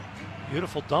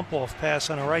 Beautiful dump-off pass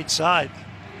on the right side.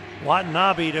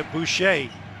 Watanabe to Boucher.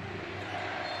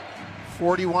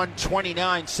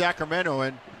 41-29 Sacramento,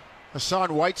 and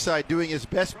Hassan Whiteside doing his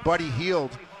best Buddy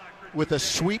Hield with a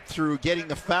sweep through, getting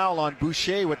the foul on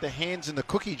Boucher with the hands in the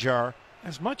cookie jar.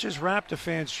 As much as Raptor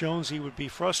fans, Jonesy would be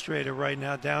frustrated right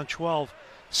now, down 12.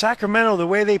 Sacramento, the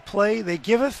way they play, they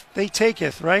giveth, they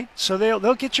taketh, right? So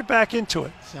they'll get you back into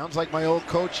it. Sounds like my old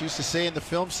coach used to say in the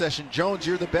film session, Jones,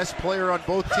 you're the best player on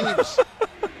both teams.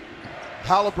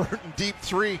 Halliburton deep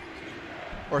 3.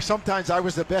 Or sometimes I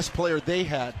was the best player they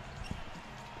had.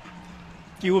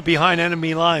 You were behind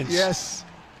enemy lines. Yes.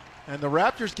 And the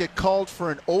Raptors get called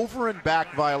for an over and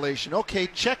back violation. Okay,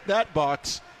 check that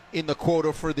box in the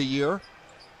quota for the year.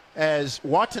 As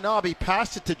Watanabe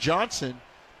passed it to Johnson,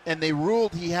 and they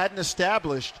ruled he hadn't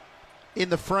established in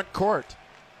the front court.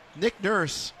 Nick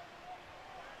Nurse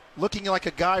looking like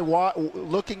a guy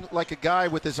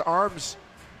with his arms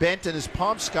bent and his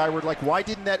palms skyward, like, why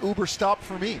didn't that Uber stop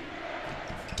for me?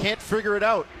 Can't figure it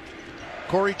out.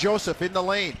 Corey Joseph in the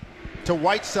lane to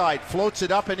Whiteside, floats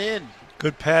it up and in.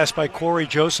 Good pass by Corey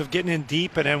Joseph, getting in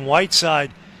deep, and then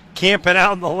Whiteside camping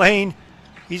out in the lane.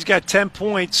 He's got 10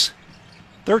 points,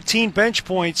 13 bench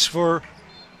points for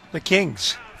the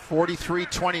Kings.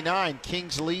 43-29,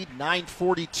 Kings lead,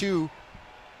 9:42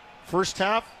 first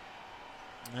half.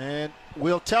 And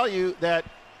we'll tell you that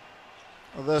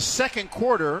the second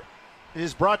quarter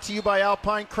is brought to you by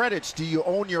Alpine Credits. Do you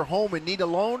own your home and need a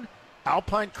loan?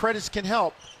 Alpine Credits can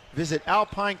help. Visit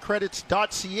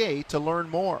alpinecredits.ca to learn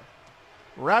more.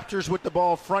 Raptors with the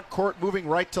ball front court, moving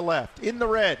right to left. In the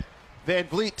red, Van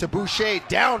Vliet to Boucher,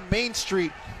 down Main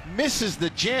Street, misses the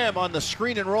jam on the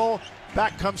screen and roll.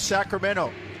 Back comes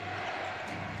Sacramento.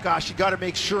 Gosh, you got to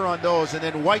make sure on those. And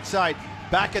then Whiteside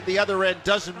back at the other end,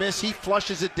 doesn't miss. He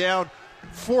flushes it down.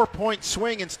 4-point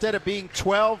swing instead of being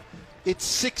 12. It's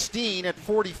 16 at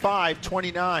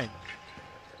 45-29.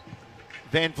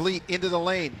 Van Vliet into the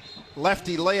lane.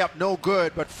 Lefty layup, no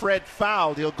good, but Fred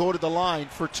fouled. He'll go to the line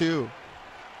for 2.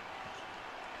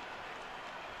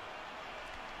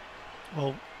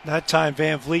 Well, that time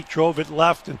Van Vliet drove it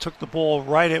left and took the ball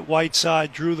right at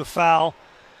Whiteside, drew the foul.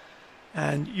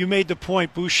 And you made the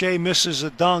point, Boucher misses a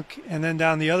dunk, and then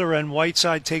down the other end,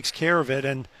 Whiteside takes care of it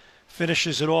and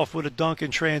finishes it off with a dunk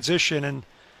in transition. And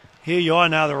here you are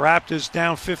now, the Raptors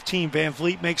down 15. Van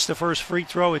Vliet makes the first free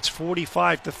throw. It's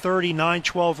 45-30,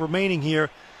 9:12 remaining here,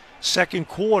 second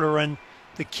quarter, and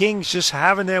the Kings just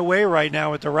having their way right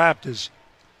now with the Raptors.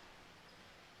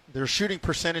 Their shooting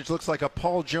percentage looks like a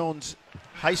Paul Jones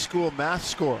high school math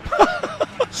score.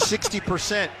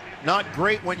 60%. Not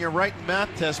great when you're writing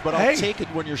math tests, but I'll take it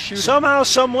when you're shooting. Somehow,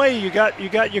 some way, you got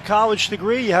your college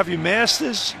degree, you have your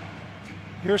master's.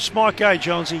 You're a smart guy,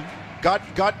 Jonesy.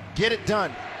 Get it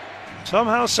done.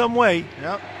 Somehow, some way.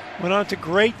 Yep. Went on to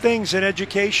great things in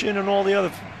education and all the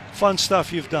other fun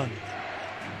stuff you've done.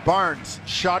 Barnes,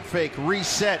 shot fake,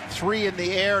 reset, 3 in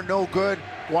the air, no good.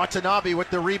 Watanabe with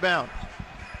the rebound.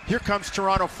 Here comes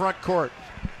Toronto front court.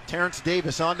 Terrence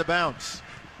Davis on the bounce.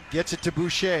 Gets it to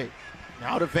Boucher.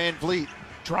 Now to Van Vliet.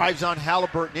 Drives on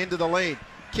Halliburton into the lane.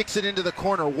 Kicks it into the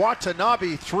corner.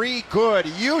 Watanabe, 3, good.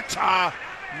 Utah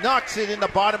knocks it in the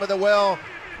bottom of the well.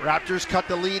 Raptors cut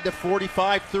the lead to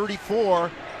 45-34,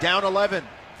 down 11.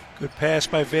 Good pass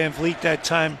by Van Vliet that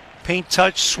time. Paint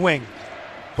touch, swing.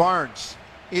 Barnes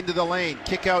into the lane.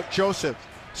 Kick out Joseph.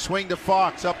 Swing to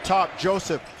Fox. Up top,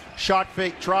 Joseph. Shot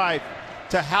fake drive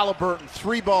to Halliburton.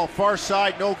 3-ball far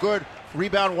side, no good.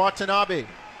 Rebound Watanabe.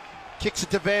 Kicks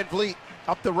it to Van Vliet.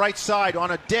 Up the right side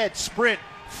on a dead sprint.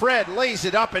 Fred lays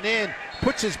it up and in.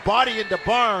 Puts his body into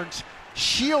Barnes.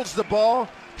 Shields the ball.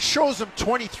 Shows him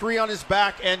 23 on his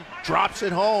back and drops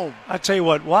it home. I tell you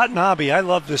what, Watanabe, I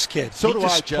love this kid. So he do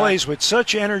just I, Jack. plays with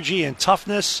such energy and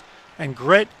toughness and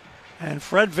grit. And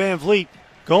Fred Van Vliet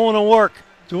going to work,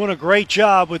 doing a great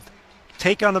job with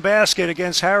take on the basket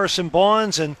against Harrison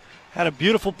Barnes, and had a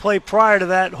beautiful play prior to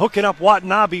that, hooking up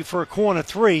Watanabe for a corner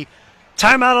 3.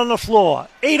 Timeout on the floor.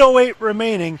 8:08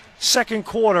 remaining, second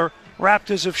quarter.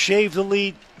 Raptors have shaved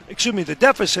the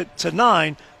deficit to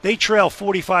 9. They trail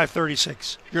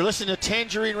 45-36. You're listening to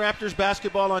Tangerine Raptors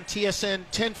basketball on TSN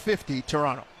 1050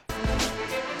 Toronto.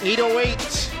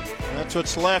 8:08. That's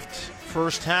what's left.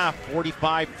 First half,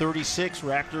 45-36.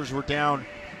 Raptors were down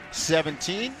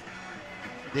 17.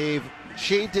 They've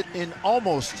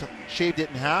almost shaved it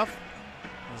in half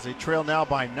as they trail now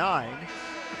by 9.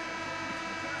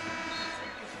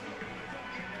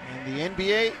 And the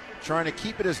NBA trying to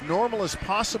keep it as normal as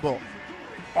possible.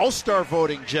 All-Star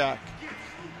voting, Jack,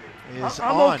 is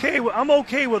on. I'm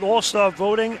okay with All-Star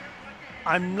voting.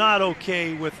 I'm not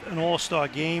okay with an All-Star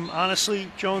game.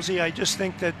 Honestly, Jonesy, I just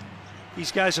think that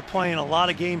these guys are playing a lot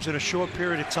of games in a short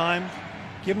period of time.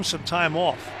 Give them some time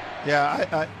off.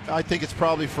 Yeah, I think it's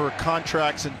probably for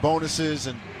contracts and bonuses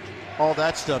and all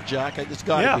that stuff, Jack. It's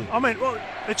got to be. I mean, well,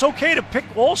 it's okay to pick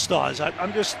All-Stars.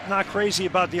 I'm just not crazy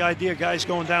about the idea of guys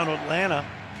going down to Atlanta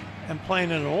and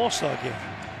playing in an All-Star game.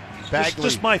 Bagley.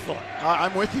 Just my thought.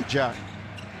 I'm with you, Jack.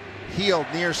 Healed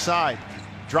near side.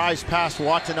 Drives past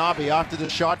Watanabe after the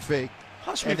shot fake.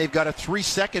 And they've got a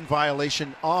 3-second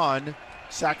violation on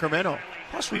Sacramento.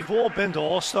 Plus, we've all been to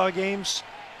All-Star games.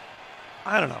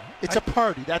 I don't know. It's a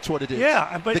party. That's what it is.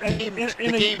 Yeah, but the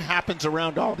game happens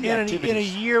around all the activities. In a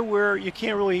year where you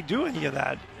can't really do any of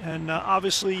that. And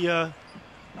obviously, I'm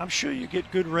sure you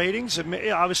get good ratings.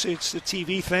 Obviously, it's the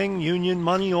TV thing, union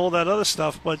money, all that other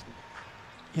stuff. But,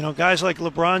 guys like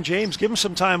LeBron James, give them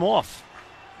some time off.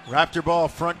 Raptor ball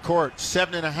front court,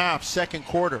 7.5, second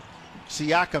quarter.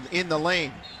 Siakam in the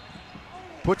lane.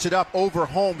 Puts it up over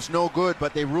Holmes, no good,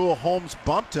 but they rule Holmes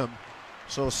bumped him.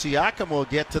 So Siakam will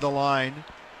get to the line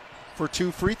for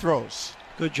 2 free throws.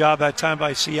 Good job that time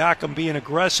by Siakam, being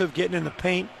aggressive, getting in the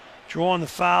paint, drawing the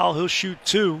foul. He'll shoot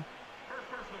 2.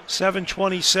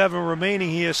 7:27 remaining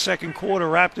here, second quarter.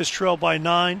 Raptors trail by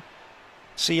 9.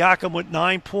 Siakam with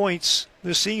 9 points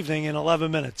this evening in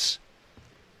 11 minutes.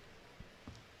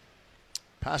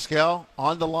 Pascal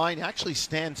on the line, actually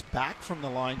stands back from the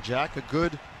line, Jack. A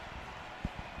good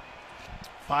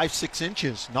 5-6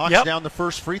 inches. Knocks down the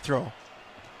first free throw.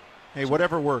 Hey,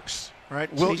 whatever works,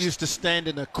 right? Wilt used to stand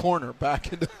in a corner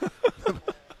back in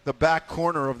the back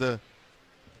corner of the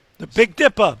Big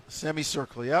Dipper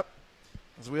semicircle. Yep.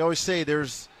 As we always say,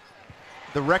 there's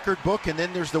the record book and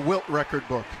then there's the Wilt record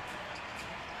book.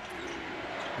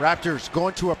 Raptors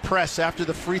going to a press after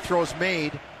the free throws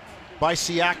made by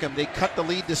Siakam. They cut the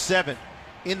lead to 7.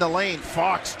 In the lane,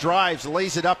 Fox drives,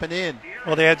 lays it up and in.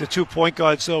 Well, they had the 2 point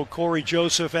guards, though, Corey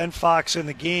Joseph and Fox in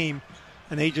the game,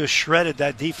 and they just shredded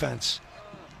that defense.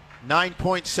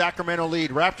 9-point Sacramento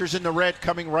lead. Raptors in the red,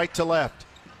 coming right to left.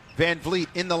 Van Vliet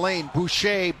in the lane.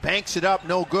 Boucher banks it up,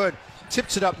 no good.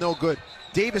 Tips it up, no good.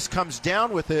 Davis comes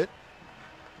down with it,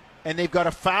 and they've got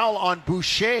a foul on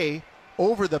Boucher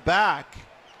over the back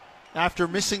after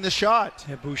missing the shot.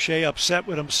 Yeah, Boucher upset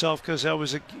with himself because there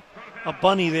was a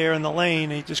bunny there in the lane.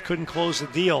 He just couldn't close the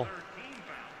deal.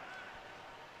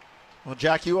 Well,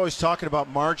 Jack, you always talking about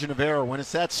margin of error. When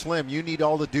it's that slim, you need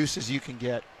all the deuces you can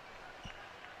get.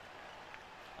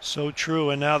 So true,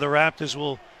 and now the Raptors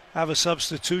will have a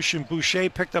substitution. Boucher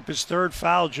picked up his third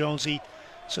foul, Jonesy,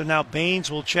 so now Baines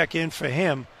will check in for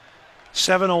him.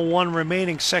 7:01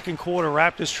 remaining, second quarter.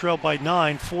 Raptors trail by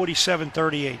 9,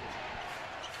 47-38.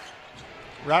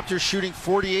 Raptors shooting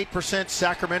 48%,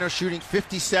 Sacramento shooting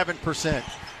 57%.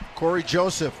 Corey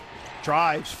Joseph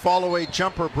drives, fall-away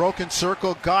jumper, broken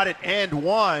circle, got it and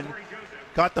one.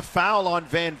 Got the foul on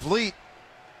Van Vliet.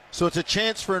 So it's a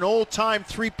chance for an old-time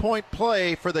three-point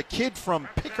play for the kid from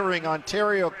Pickering,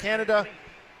 Ontario, Canada,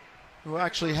 who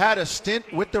actually had a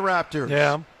stint with the Raptors.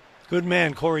 Yeah, good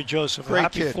man, Corey Joseph. Great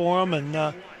Happy kid for him,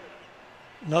 and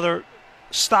another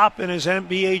stop in his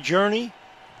NBA journey.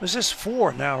 Was this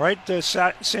 4 now, right?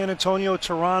 San Antonio,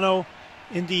 Toronto,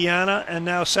 Indiana, and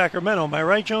now Sacramento. Am I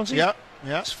right, Jonesy? Yep.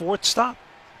 It's 4th stop.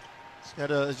 He's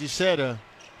got, as you said, a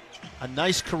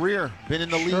nice career. Been in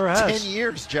the Sure league has. 10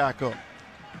 years, Jacko.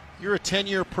 You're a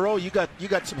 10-year pro. You got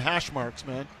some hash marks,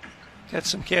 man. Got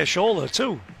some cashola,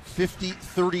 too.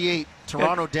 50-38.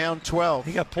 Toronto down 12.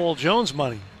 He got Paul Jones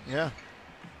money. Yeah.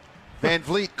 Van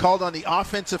Vliet called on the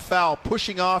offensive foul,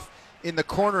 pushing off in the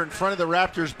corner in front of the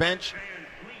Raptors bench.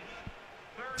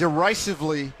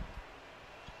 Derisively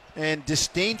and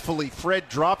disdainfully, Fred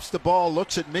drops the ball,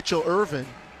 looks at Mitchell Irvin,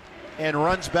 and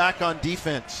runs back on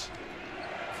defense.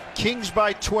 Kings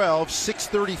by 12,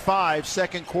 6:35,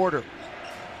 second quarter.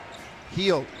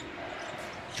 Hield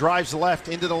drives left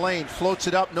into the lane, floats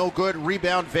it up, no good.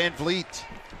 Rebound, Van Vliet.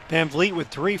 Van Vliet with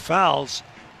 3 fouls.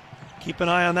 Keep an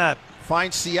eye on that.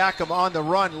 Finds Siakam on the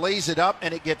run, lays it up,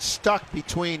 and it gets stuck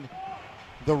between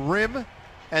the rim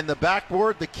and the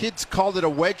backboard. The kids called it a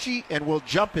wedgie and will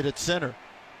jump it at center.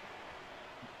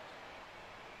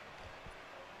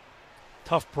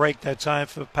 Tough break that time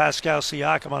for Pascal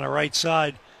Siakam on the right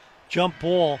side. Jump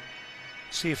ball.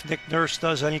 See if Nick Nurse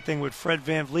does anything with Fred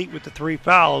Van Vliet with the 3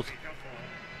 fouls.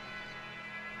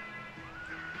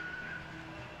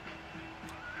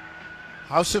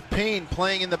 House of Pain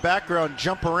playing in the background,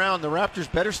 jump around. The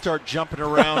Raptors better start jumping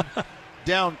around.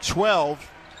 Down 12,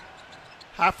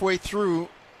 halfway through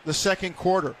the second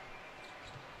quarter.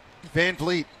 Van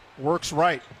Vliet works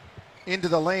right into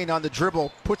the lane on the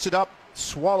dribble, puts it up,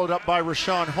 swallowed up by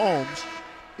Richaun Holmes.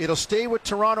 It'll stay with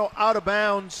Toronto, out of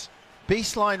bounds,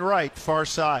 baseline right, far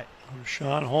side.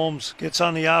 Richaun Holmes gets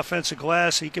on the offensive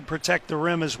glass. He can protect the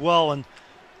rim as well, and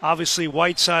obviously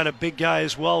Whiteside, a big guy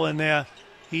as well in there.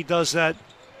 He does that.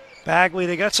 Bagley,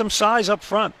 they got some size up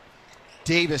front.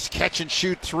 Davis, catch and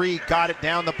shoot 3, got it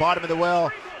down the bottom of the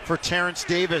well for Terrence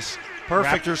Davis.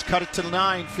 Perfect. Raptors cut it to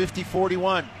 9,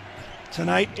 50-41.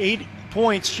 Tonight, 8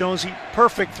 points, Jonesy.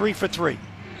 Perfect 3 for 3.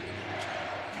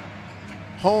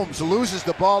 Holmes loses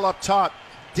the ball up top.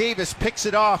 Davis picks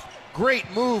it off.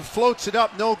 Great move, floats it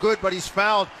up, no good, but he's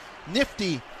fouled.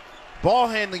 Nifty ball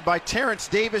handling by Terrence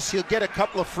Davis. He'll get a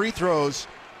couple of free throws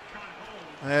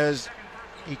as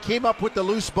he came up with the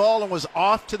loose ball and was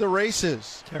off to the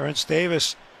races. Terrence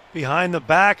Davis behind the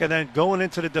back and then going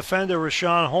into the defender,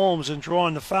 Richaun Holmes, and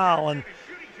drawing the foul. And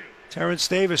Terrence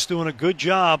Davis doing a good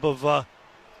job of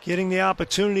getting the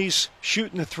opportunities,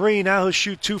 shooting the 3. Now he'll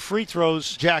shoot 2 free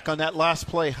throws. Jack, on that last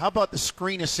play, how about the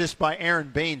screen assist by Aaron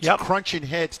Baines, crunching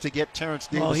heads to get Terrence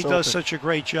Davis Well, he open. does such a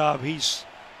great job. He's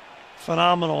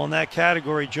phenomenal in that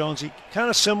category, Jonesy. Kind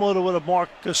of similar to what a Marc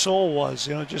Gasol was,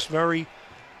 just very,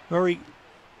 very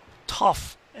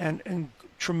tough and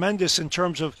tremendous in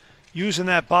terms of using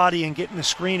that body and getting the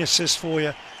screen assist for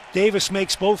you. Davis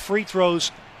makes both free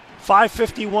throws.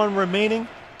 5:51 remaining.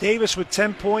 Davis with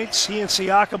 10 points. He and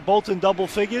Siakam both in double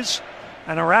figures.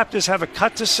 And the Raptors have a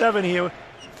cut to 7 here,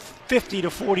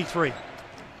 50-43.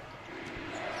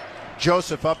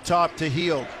 Joseph up top to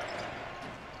Hield.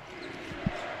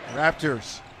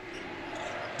 Raptors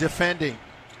defending.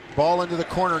 Ball into the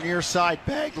corner near side.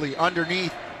 Bagley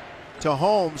underneath to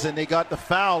Holmes, and they got the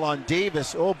foul on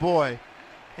Davis. Oh boy.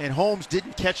 And Holmes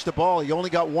didn't catch the ball. He only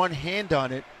got one hand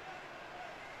on it.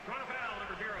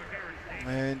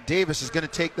 And Davis is going to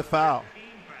take the foul.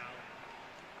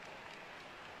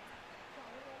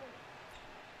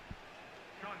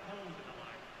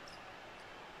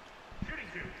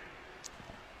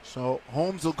 So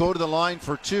Holmes will go to the line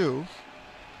for 2.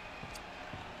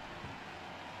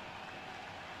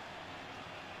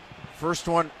 First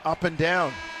one up and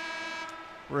down.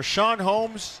 Richaun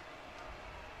Holmes,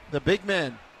 the big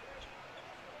man.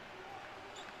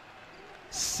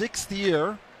 6th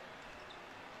year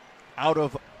out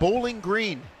of Bowling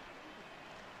Green.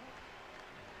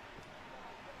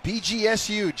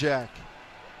 BGSU, Jack.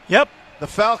 Yep. The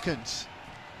Falcons.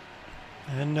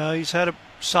 And he's had a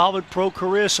solid pro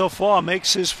career so far.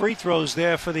 Makes his free throws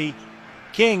there for the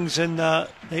Kings, and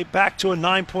they back to a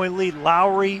 9-point lead.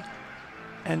 Lowry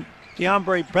and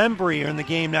DeAndre Bembry are in the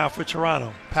game now for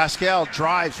Toronto. Pascal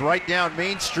drives right down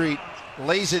Main Street,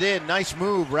 lays it in. Nice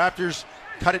move. Raptors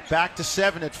cut it back to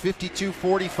 7 at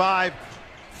 52-45.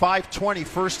 5:20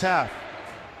 first half.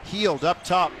 Healed up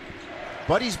top.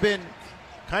 Buddy's been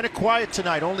kind of quiet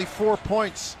tonight. Only 4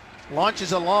 points.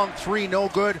 Launches a long three, no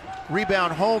good.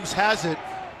 Rebound, Holmes has it.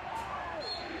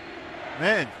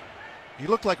 Man, he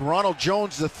looked like Ronald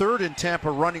Jones III in Tampa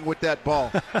running with that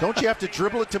ball. Don't you have to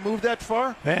dribble it to move that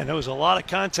far? Man, there was a lot of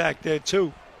contact there,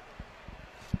 too.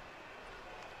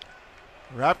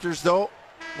 Raptors, though,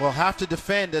 will have to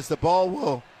defend as the ball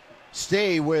will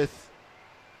stay with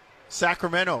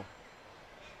Sacramento.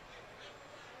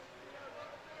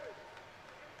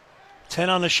 10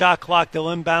 on the shot clock. They'll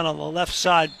inbound on the left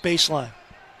side baseline.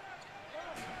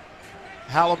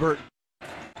 Halliburton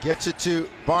gets it to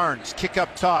Barnes. Kick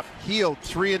up top. Healed.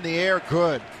 3 in the air.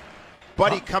 Good.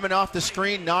 Buddy coming off the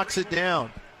screen, knocks it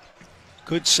down.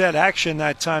 Good set action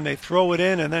that time. They throw it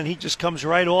in, and then he just comes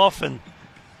right off and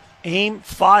aim,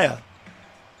 fire.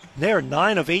 They're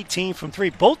 9 of 18 from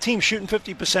 3. Both teams shooting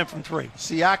 50% from 3.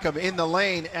 Siakam in the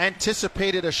lane,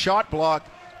 anticipated a shot block,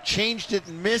 changed it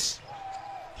and missed.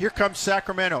 Here comes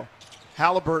Sacramento.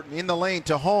 Halliburton in the lane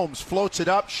to Holmes, floats it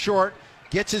up, short,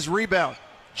 gets his rebound.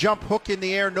 Jump hook in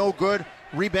the air, no good.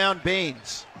 Rebound,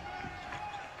 Baines.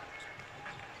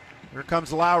 Here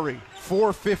comes Lowry,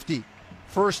 4:50,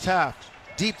 first half.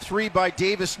 Deep three by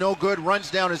Davis, no good.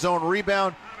 Runs down his own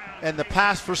rebound. And the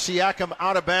pass for Siakam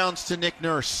out of bounds to Nick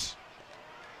Nurse.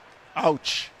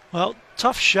 Ouch. Well,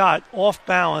 tough shot, off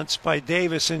balance by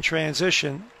Davis in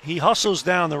transition. He hustles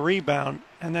down the rebound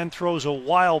and then throws a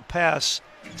wild pass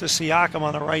to Siakam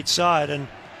on the right side. And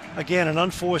again, an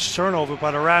unforced turnover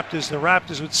by the Raptors. The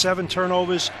Raptors with 7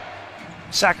 turnovers,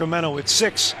 Sacramento with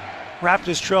 6.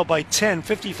 Raptors trail by 10,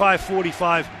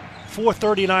 55-45,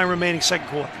 4:39 remaining second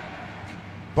quarter.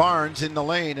 Barnes in the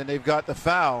lane, and they've got the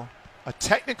foul. A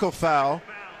technical foul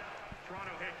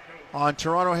on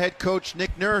Toronto head coach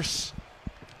Nick Nurse.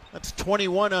 That's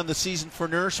 21 on the season for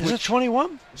Nurse. Is it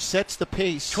 21? Sets the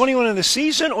pace. 21 in the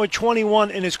season or 21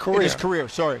 in his career? In his career,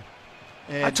 sorry.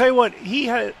 And I tell you what, he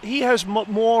has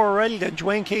more already than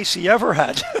Dwayne Casey ever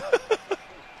had.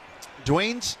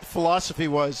 Dwayne's philosophy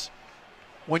was,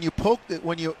 when you poke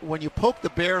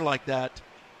the bear like that,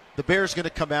 the bear's going to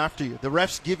come after you. The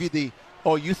refs give you the,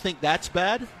 oh, you think that's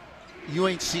bad? You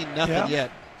ain't seen nothing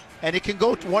yet. And it can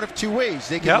go one of 2 ways.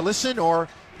 They can listen or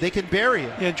they can bury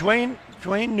you. Yeah,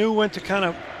 Dwayne knew when to kind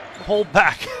of hold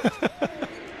back.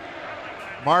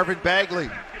 Marvin Bagley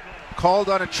called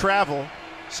on a travel.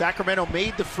 Sacramento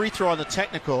made the free throw on the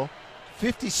technical.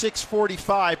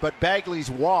 56-45, but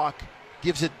Bagley's walk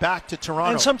gives it back to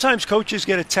Toronto. And sometimes coaches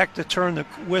get a tech to turn the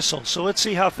whistle. So let's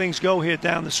see how things go here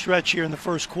down the stretch here in the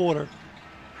first quarter.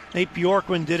 Nate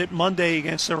Bjorkman did it Monday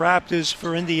against the Raptors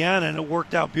for Indiana, and it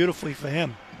worked out beautifully for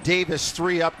him. Davis,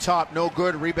 3 up top, no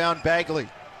good. Rebound, Bagley.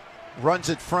 Runs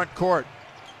it front court.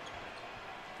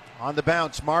 On the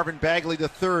bounce, Marvin Bagley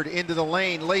III into the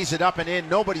lane, lays it up and in.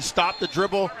 Nobody stopped the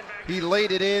dribble. He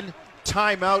laid it in.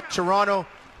 Timeout, Toronto.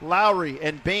 Lowry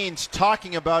and Baines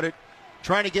talking about it,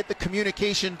 trying to get the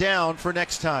communication down for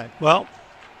next time. Well,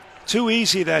 too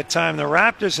easy that time. The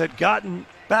Raptors had gotten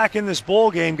back in this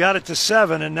ball game, got it to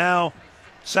 7, and now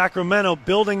Sacramento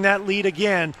building that lead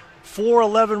again.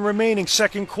 4:11 remaining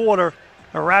second quarter.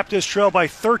 The Raptors trail by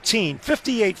 13,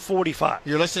 58-45.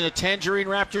 You're listening to Tangerine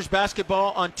Raptors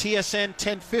basketball on TSN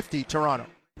 1050 Toronto.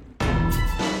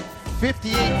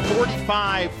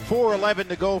 58-45, 4:11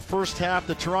 to go first half.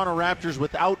 The Toronto Raptors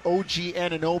without OG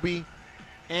Anunoby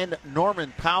and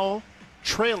Norman Powell,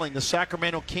 trailing the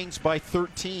Sacramento Kings by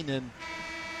 13. And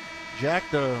Jack,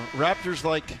 the Raptors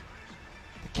like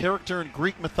the character in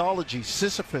Greek mythology,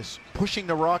 Sisyphus, pushing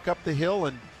the rock up the hill,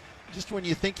 and just when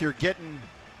you think you're getting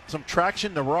some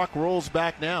traction, the rock rolls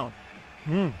back down.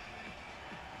 And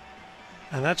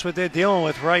that's what they're dealing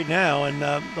with right now. And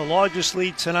the largest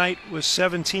lead tonight was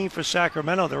 17 for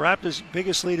Sacramento. The Raptors'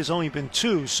 biggest lead has only been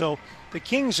 2. So the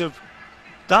Kings have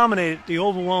dominated the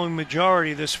overwhelming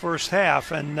majority of this first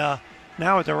half. And now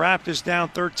with the Raptors down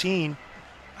 13,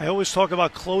 I always talk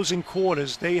about closing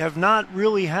quarters. They have not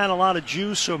really had a lot of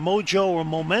juice or mojo or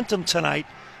momentum tonight.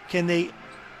 Can they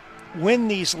win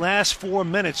these last 4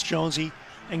 minutes, Jonesy,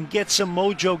 and get some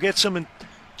mojo, get some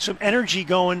energy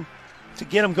going to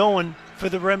get them going for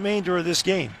the remainder of this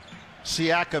game.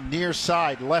 Siakam near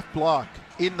side, left block,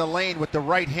 in the lane with the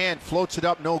right hand, floats it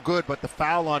up, no good, but the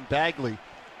foul on Bagley.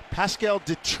 Pascal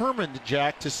determined,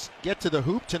 Jack, to get to the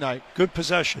hoop tonight. Good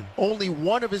possession. Only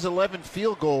one of his 11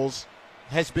 field goals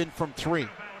has been from three.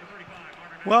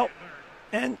 Well,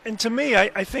 and to me,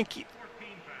 I think,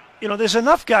 there's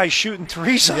enough guys shooting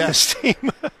threes on this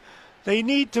team. They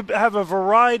need to have a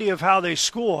variety of how they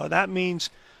score. That means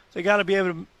they got to be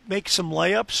able to make some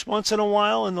layups once in a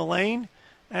while in the lane,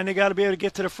 and they got to be able to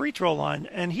get to the free throw line.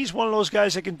 And he's one of those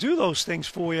guys that can do those things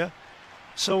for you.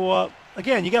 So,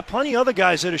 again, you got plenty of other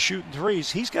guys that are shooting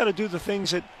threes. He's got to do the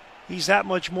things that he's that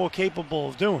much more capable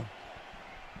of doing.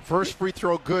 First free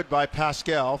throw good by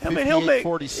Pascal,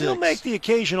 58-46. He'll make the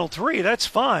occasional three. That's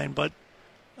fine, but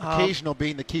occasional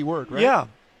being the key word, right? Yeah.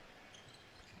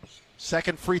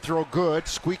 Second free throw good,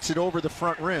 squeaks it over the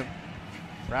front rim.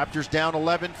 Raptors down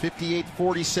 11,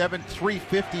 58-47,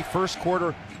 3:50 first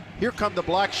quarter. Here come the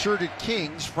black-shirted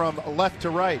Kings from left to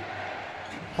right.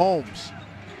 Holmes,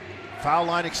 foul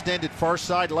line extended, far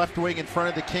side, left wing in front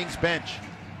of the Kings bench.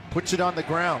 Puts it on the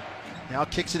ground. Now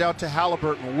kicks it out to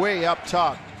Halliburton, way up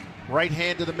top. Right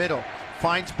hand to the middle.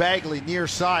 Finds Bagley near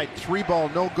side. Three ball,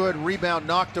 no good. Rebound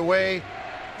knocked away.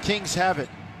 Kings have it.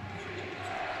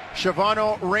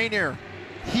 Shavano Rainier,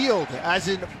 Hield, as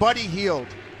in Buddy Hield,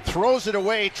 throws it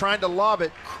away, trying to lob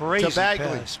it to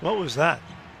Bagley. Pass. What was that?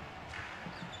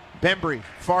 Bembry,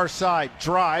 far side,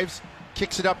 drives,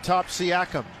 kicks it up top,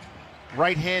 Siakam.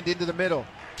 Right hand into the middle.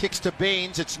 Kicks to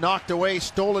Baines. It's knocked away,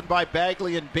 stolen by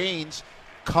Bagley, and Baines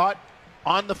caught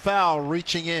on the foul,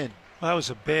 reaching in. Well, that was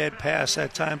a bad pass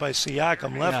that time by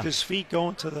Siakam. Left his feet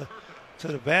going to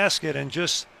the basket and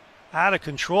just out of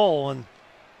control. And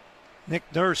Nick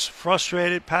Nurse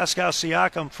frustrated. Pascal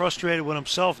Siakam frustrated with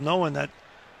himself, knowing that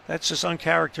that's just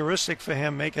uncharacteristic for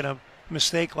him, making a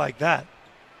mistake like that.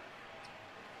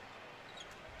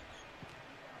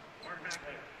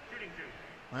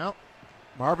 Well,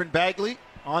 Marvin Bagley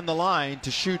on the line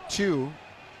to shoot two.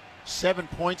 7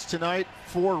 points tonight,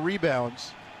 4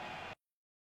 rebounds.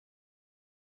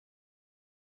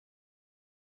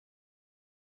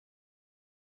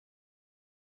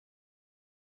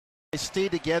 They stay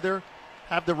together,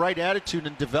 have the right attitude,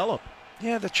 and develop.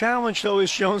 Yeah, the challenge, though,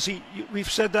 is, Jonesy, we've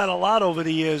said that a lot over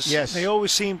the years. Yes. They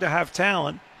always seem to have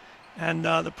talent. And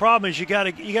the problem is you got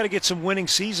to get some winning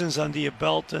seasons under your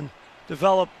belt and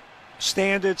develop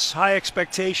standards, high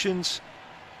expectations,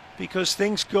 because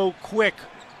things go quick.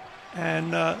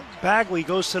 And Bagley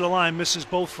goes to the line, misses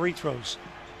both free throws.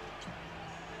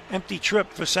 Empty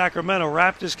trip for Sacramento.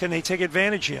 Raptors, can they take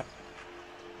advantage here?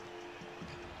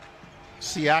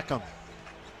 Siakam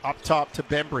up top to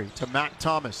Bembry, to Matt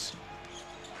Thomas.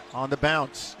 On the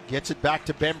bounce, gets it back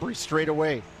to Bembry straight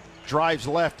away. Drives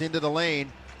left into the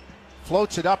lane,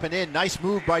 floats it up and in. Nice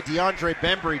move by DeAndre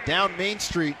Bembry down Main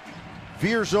Street.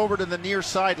 Veers over to the near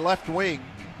side left wing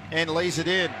and lays it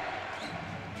in.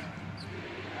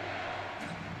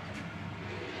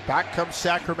 Back comes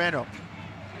Sacramento.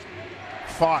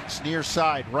 Fox near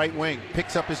side, right wing,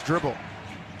 picks up his dribble.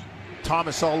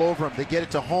 Thomas all over him. They get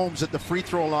it to Holmes at the free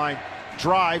throw line.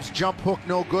 Drives, jump hook,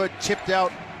 no good. Tipped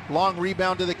out, long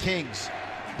rebound to the Kings.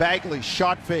 Bagley,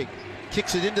 shot fake.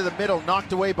 Kicks it into the middle,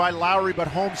 knocked away by Lowry, but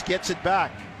Holmes gets it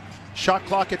back. Shot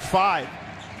clock at 5.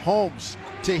 Holmes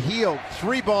to Hield.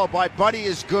 3 ball by Buddy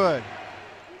is good.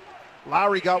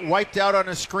 Lowry got wiped out on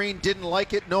a screen, didn't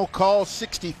like it, no call.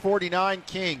 60-49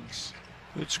 Kings.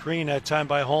 Good screen that time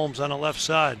by Holmes on the left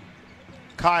side.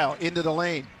 Kyle into the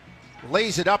lane.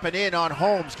 Lays it up and in on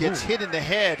Holmes, gets hit in the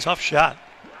head. Tough shot.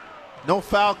 No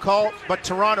foul call, but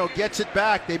Toronto gets it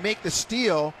back. They make the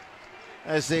steal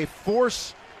as they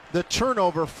force the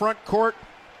turnover front court,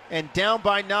 and down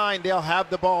by 9, they'll have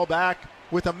the ball back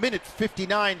with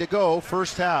 1:59 to go,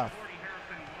 first half.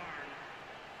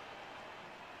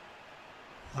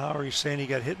 Lowry saying he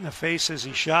got hit in the face as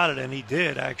he shot it, and he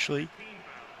did, actually.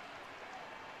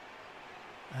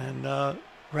 And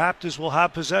Raptors will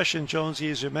have possession, Jonesy,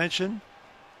 as you mentioned.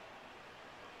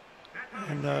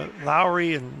 And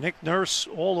Lowry and Nick Nurse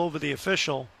all over the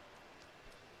official.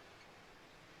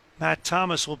 Matt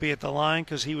Thomas will be at the line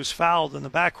because he was fouled in the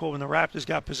backcourt when the Raptors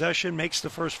got possession, makes the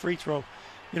first free throw.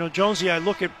 You know, Jonesy, I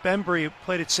look at Bembry, who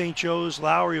played at St. Joe's,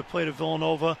 Lowry, who played at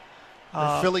Villanova.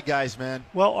 They're Philly guys, man.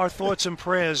 Well, our thoughts and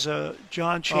prayers.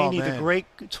 John Chaney, the great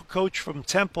coach from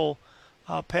Temple,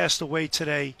 passed away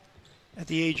today at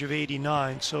the age of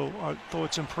 89. So our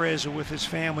thoughts and prayers are with his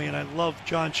family. And I love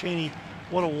John Chaney.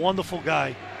 What a wonderful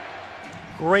guy.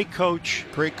 Great coach.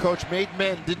 Great coach. Made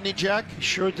men, didn't he, Jack? He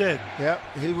sure did. Yeah,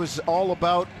 he was all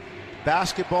about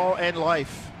basketball and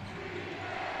life.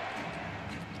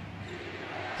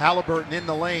 Halliburton in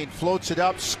the lane, floats it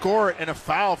up, score it, and a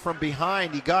foul from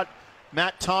behind. He got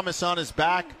Matt Thomas on his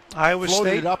back, Iowa floated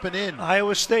State. it up and in.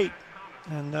 Iowa State.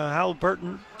 And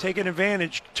Halliburton taking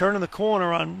advantage, turning the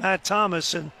corner on Matt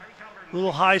Thomas, and a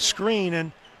little high screen,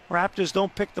 and Raptors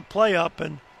don't pick the play up,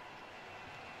 and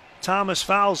Thomas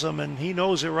fouls him, and he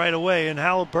knows it right away, and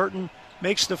Halliburton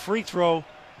makes the free throw.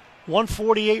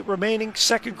 1:48 remaining,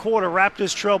 second quarter.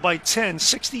 Raptors trail by 10,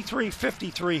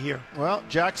 63-53 here. Well,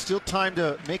 Jack, still time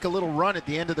to make a little run at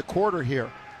the end of the quarter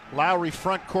here. Lowry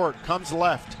front court, comes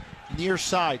left, near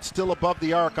side, still above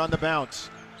the arc on the bounce.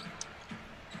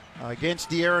 Against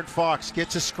De'Aaron Fox,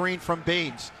 gets a screen from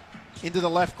Baines into the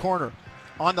left corner.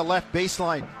 On the left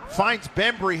baseline, finds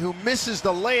Bembry, who misses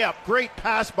the layup. Great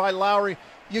pass by Lowry.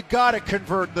 You got to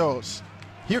convert those.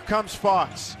 Here comes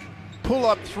Fox.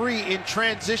 Pull-up three in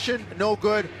transition, no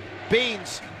good.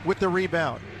 Baines with the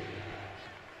rebound.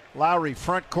 Lowry,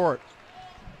 front court.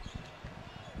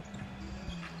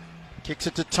 Kicks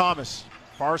it to Thomas.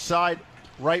 Far side,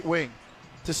 right wing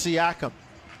to Siakam.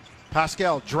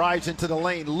 Pascal drives into the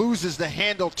lane, loses the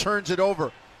handle, turns it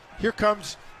over. Here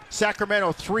comes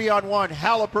Sacramento, 3-on-1.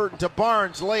 Halliburton to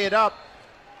Barnes, lay it up.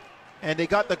 And they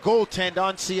got the goaltend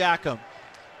on Siakam.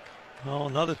 Oh,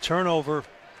 another turnover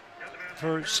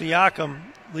for Siakam,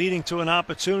 leading to an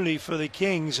opportunity for the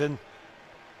Kings. And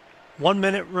 1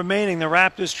 minute remaining. The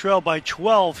Raptors trail by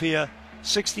 12 here,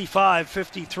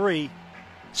 65-53,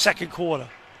 second quarter.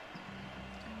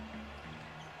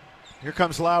 Here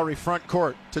comes Lowry, front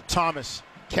court to Thomas.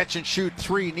 Catch and shoot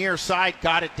three, near side.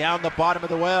 Got it down the bottom of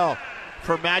the well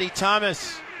for Matty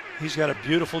Thomas. He's got a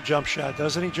beautiful jump shot,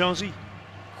 doesn't he, Jonesy?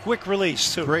 Quick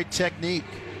release, too. Great technique.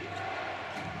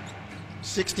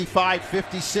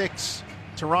 65-56.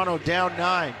 Toronto down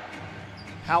 9.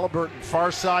 Halliburton,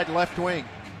 far side, left wing.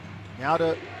 Now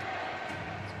to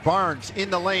Barnes in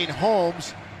the lane.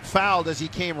 Holmes fouled as he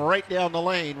came right down the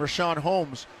lane. Richaun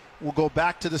Holmes will go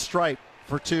back to the stripe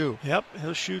for two. Yep,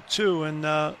 he'll shoot two. And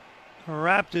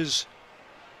Raptors,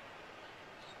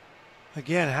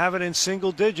 again, have it in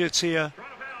single digits here.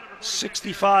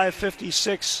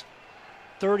 65-56,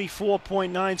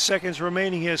 34.9 seconds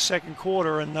remaining here, second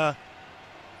quarter. And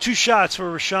two shots for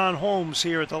Richaun Holmes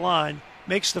here at the line.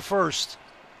 Makes the first.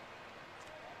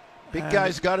 Big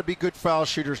guys got to be good foul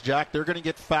shooters, Jack. They're going to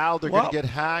get fouled. They're going to get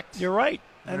hacked. You're right.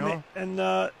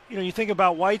 You think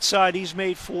about Whiteside, he's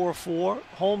made 4 of 4.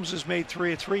 Holmes has made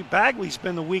 3 of 3. Bagley's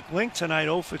been the weak link tonight,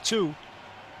 0 for 2.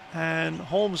 And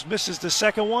Holmes misses the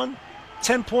second one.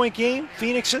 10-point game.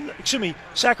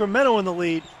 Sacramento in the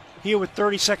lead here with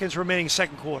 30 seconds remaining,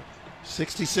 second quarter.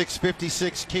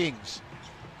 66-56 Kings.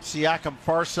 Siakam,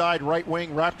 far side, right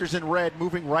wing. Raptors in red,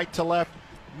 moving right to left.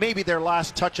 Maybe their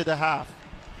last touch of the half.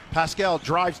 Pascal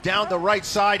drives down the right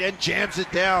side and jams it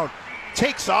down.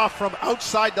 Takes off from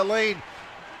outside the lane,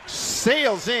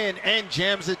 sails in and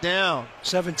jams it down.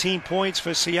 17 points for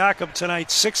Siakam tonight,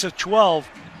 6 of 12.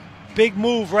 Big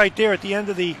move right there at the end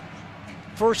of the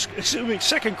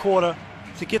second quarter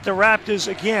to get the Raptors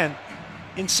again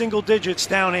in single digits,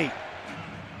 down 8.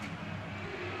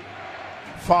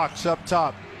 Fox up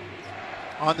top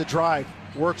on the drive.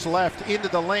 Works left into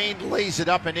the lane, lays it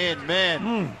up and in.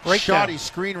 Man, shoddy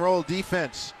screen roll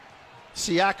defense.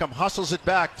 Siakam hustles it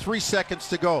back. 3 seconds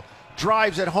to go.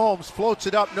 Drives at Holmes, floats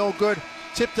it up, no good.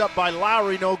 Tipped up by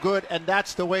Lowry, no good. And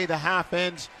that's the way the half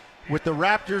ends, with the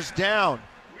Raptors down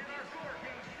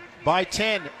by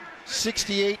 10,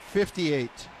 68-58.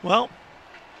 Well,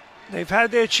 they've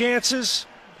had their chances.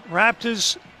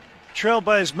 Raptors trail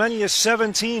by as many as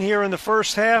 17 here in the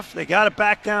first half. They got it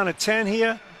back down to 10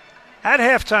 here. At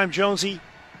halftime, Jonesy,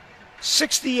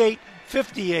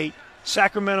 68-58,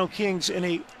 Sacramento Kings in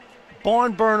a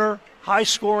barn burner,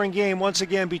 high-scoring game once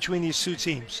again between these two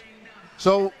teams.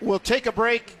 So we'll take a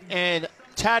break, and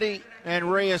Taddy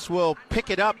and Reyes will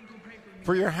pick it up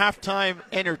for your halftime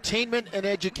entertainment and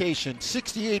education.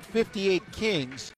 68-58 Kings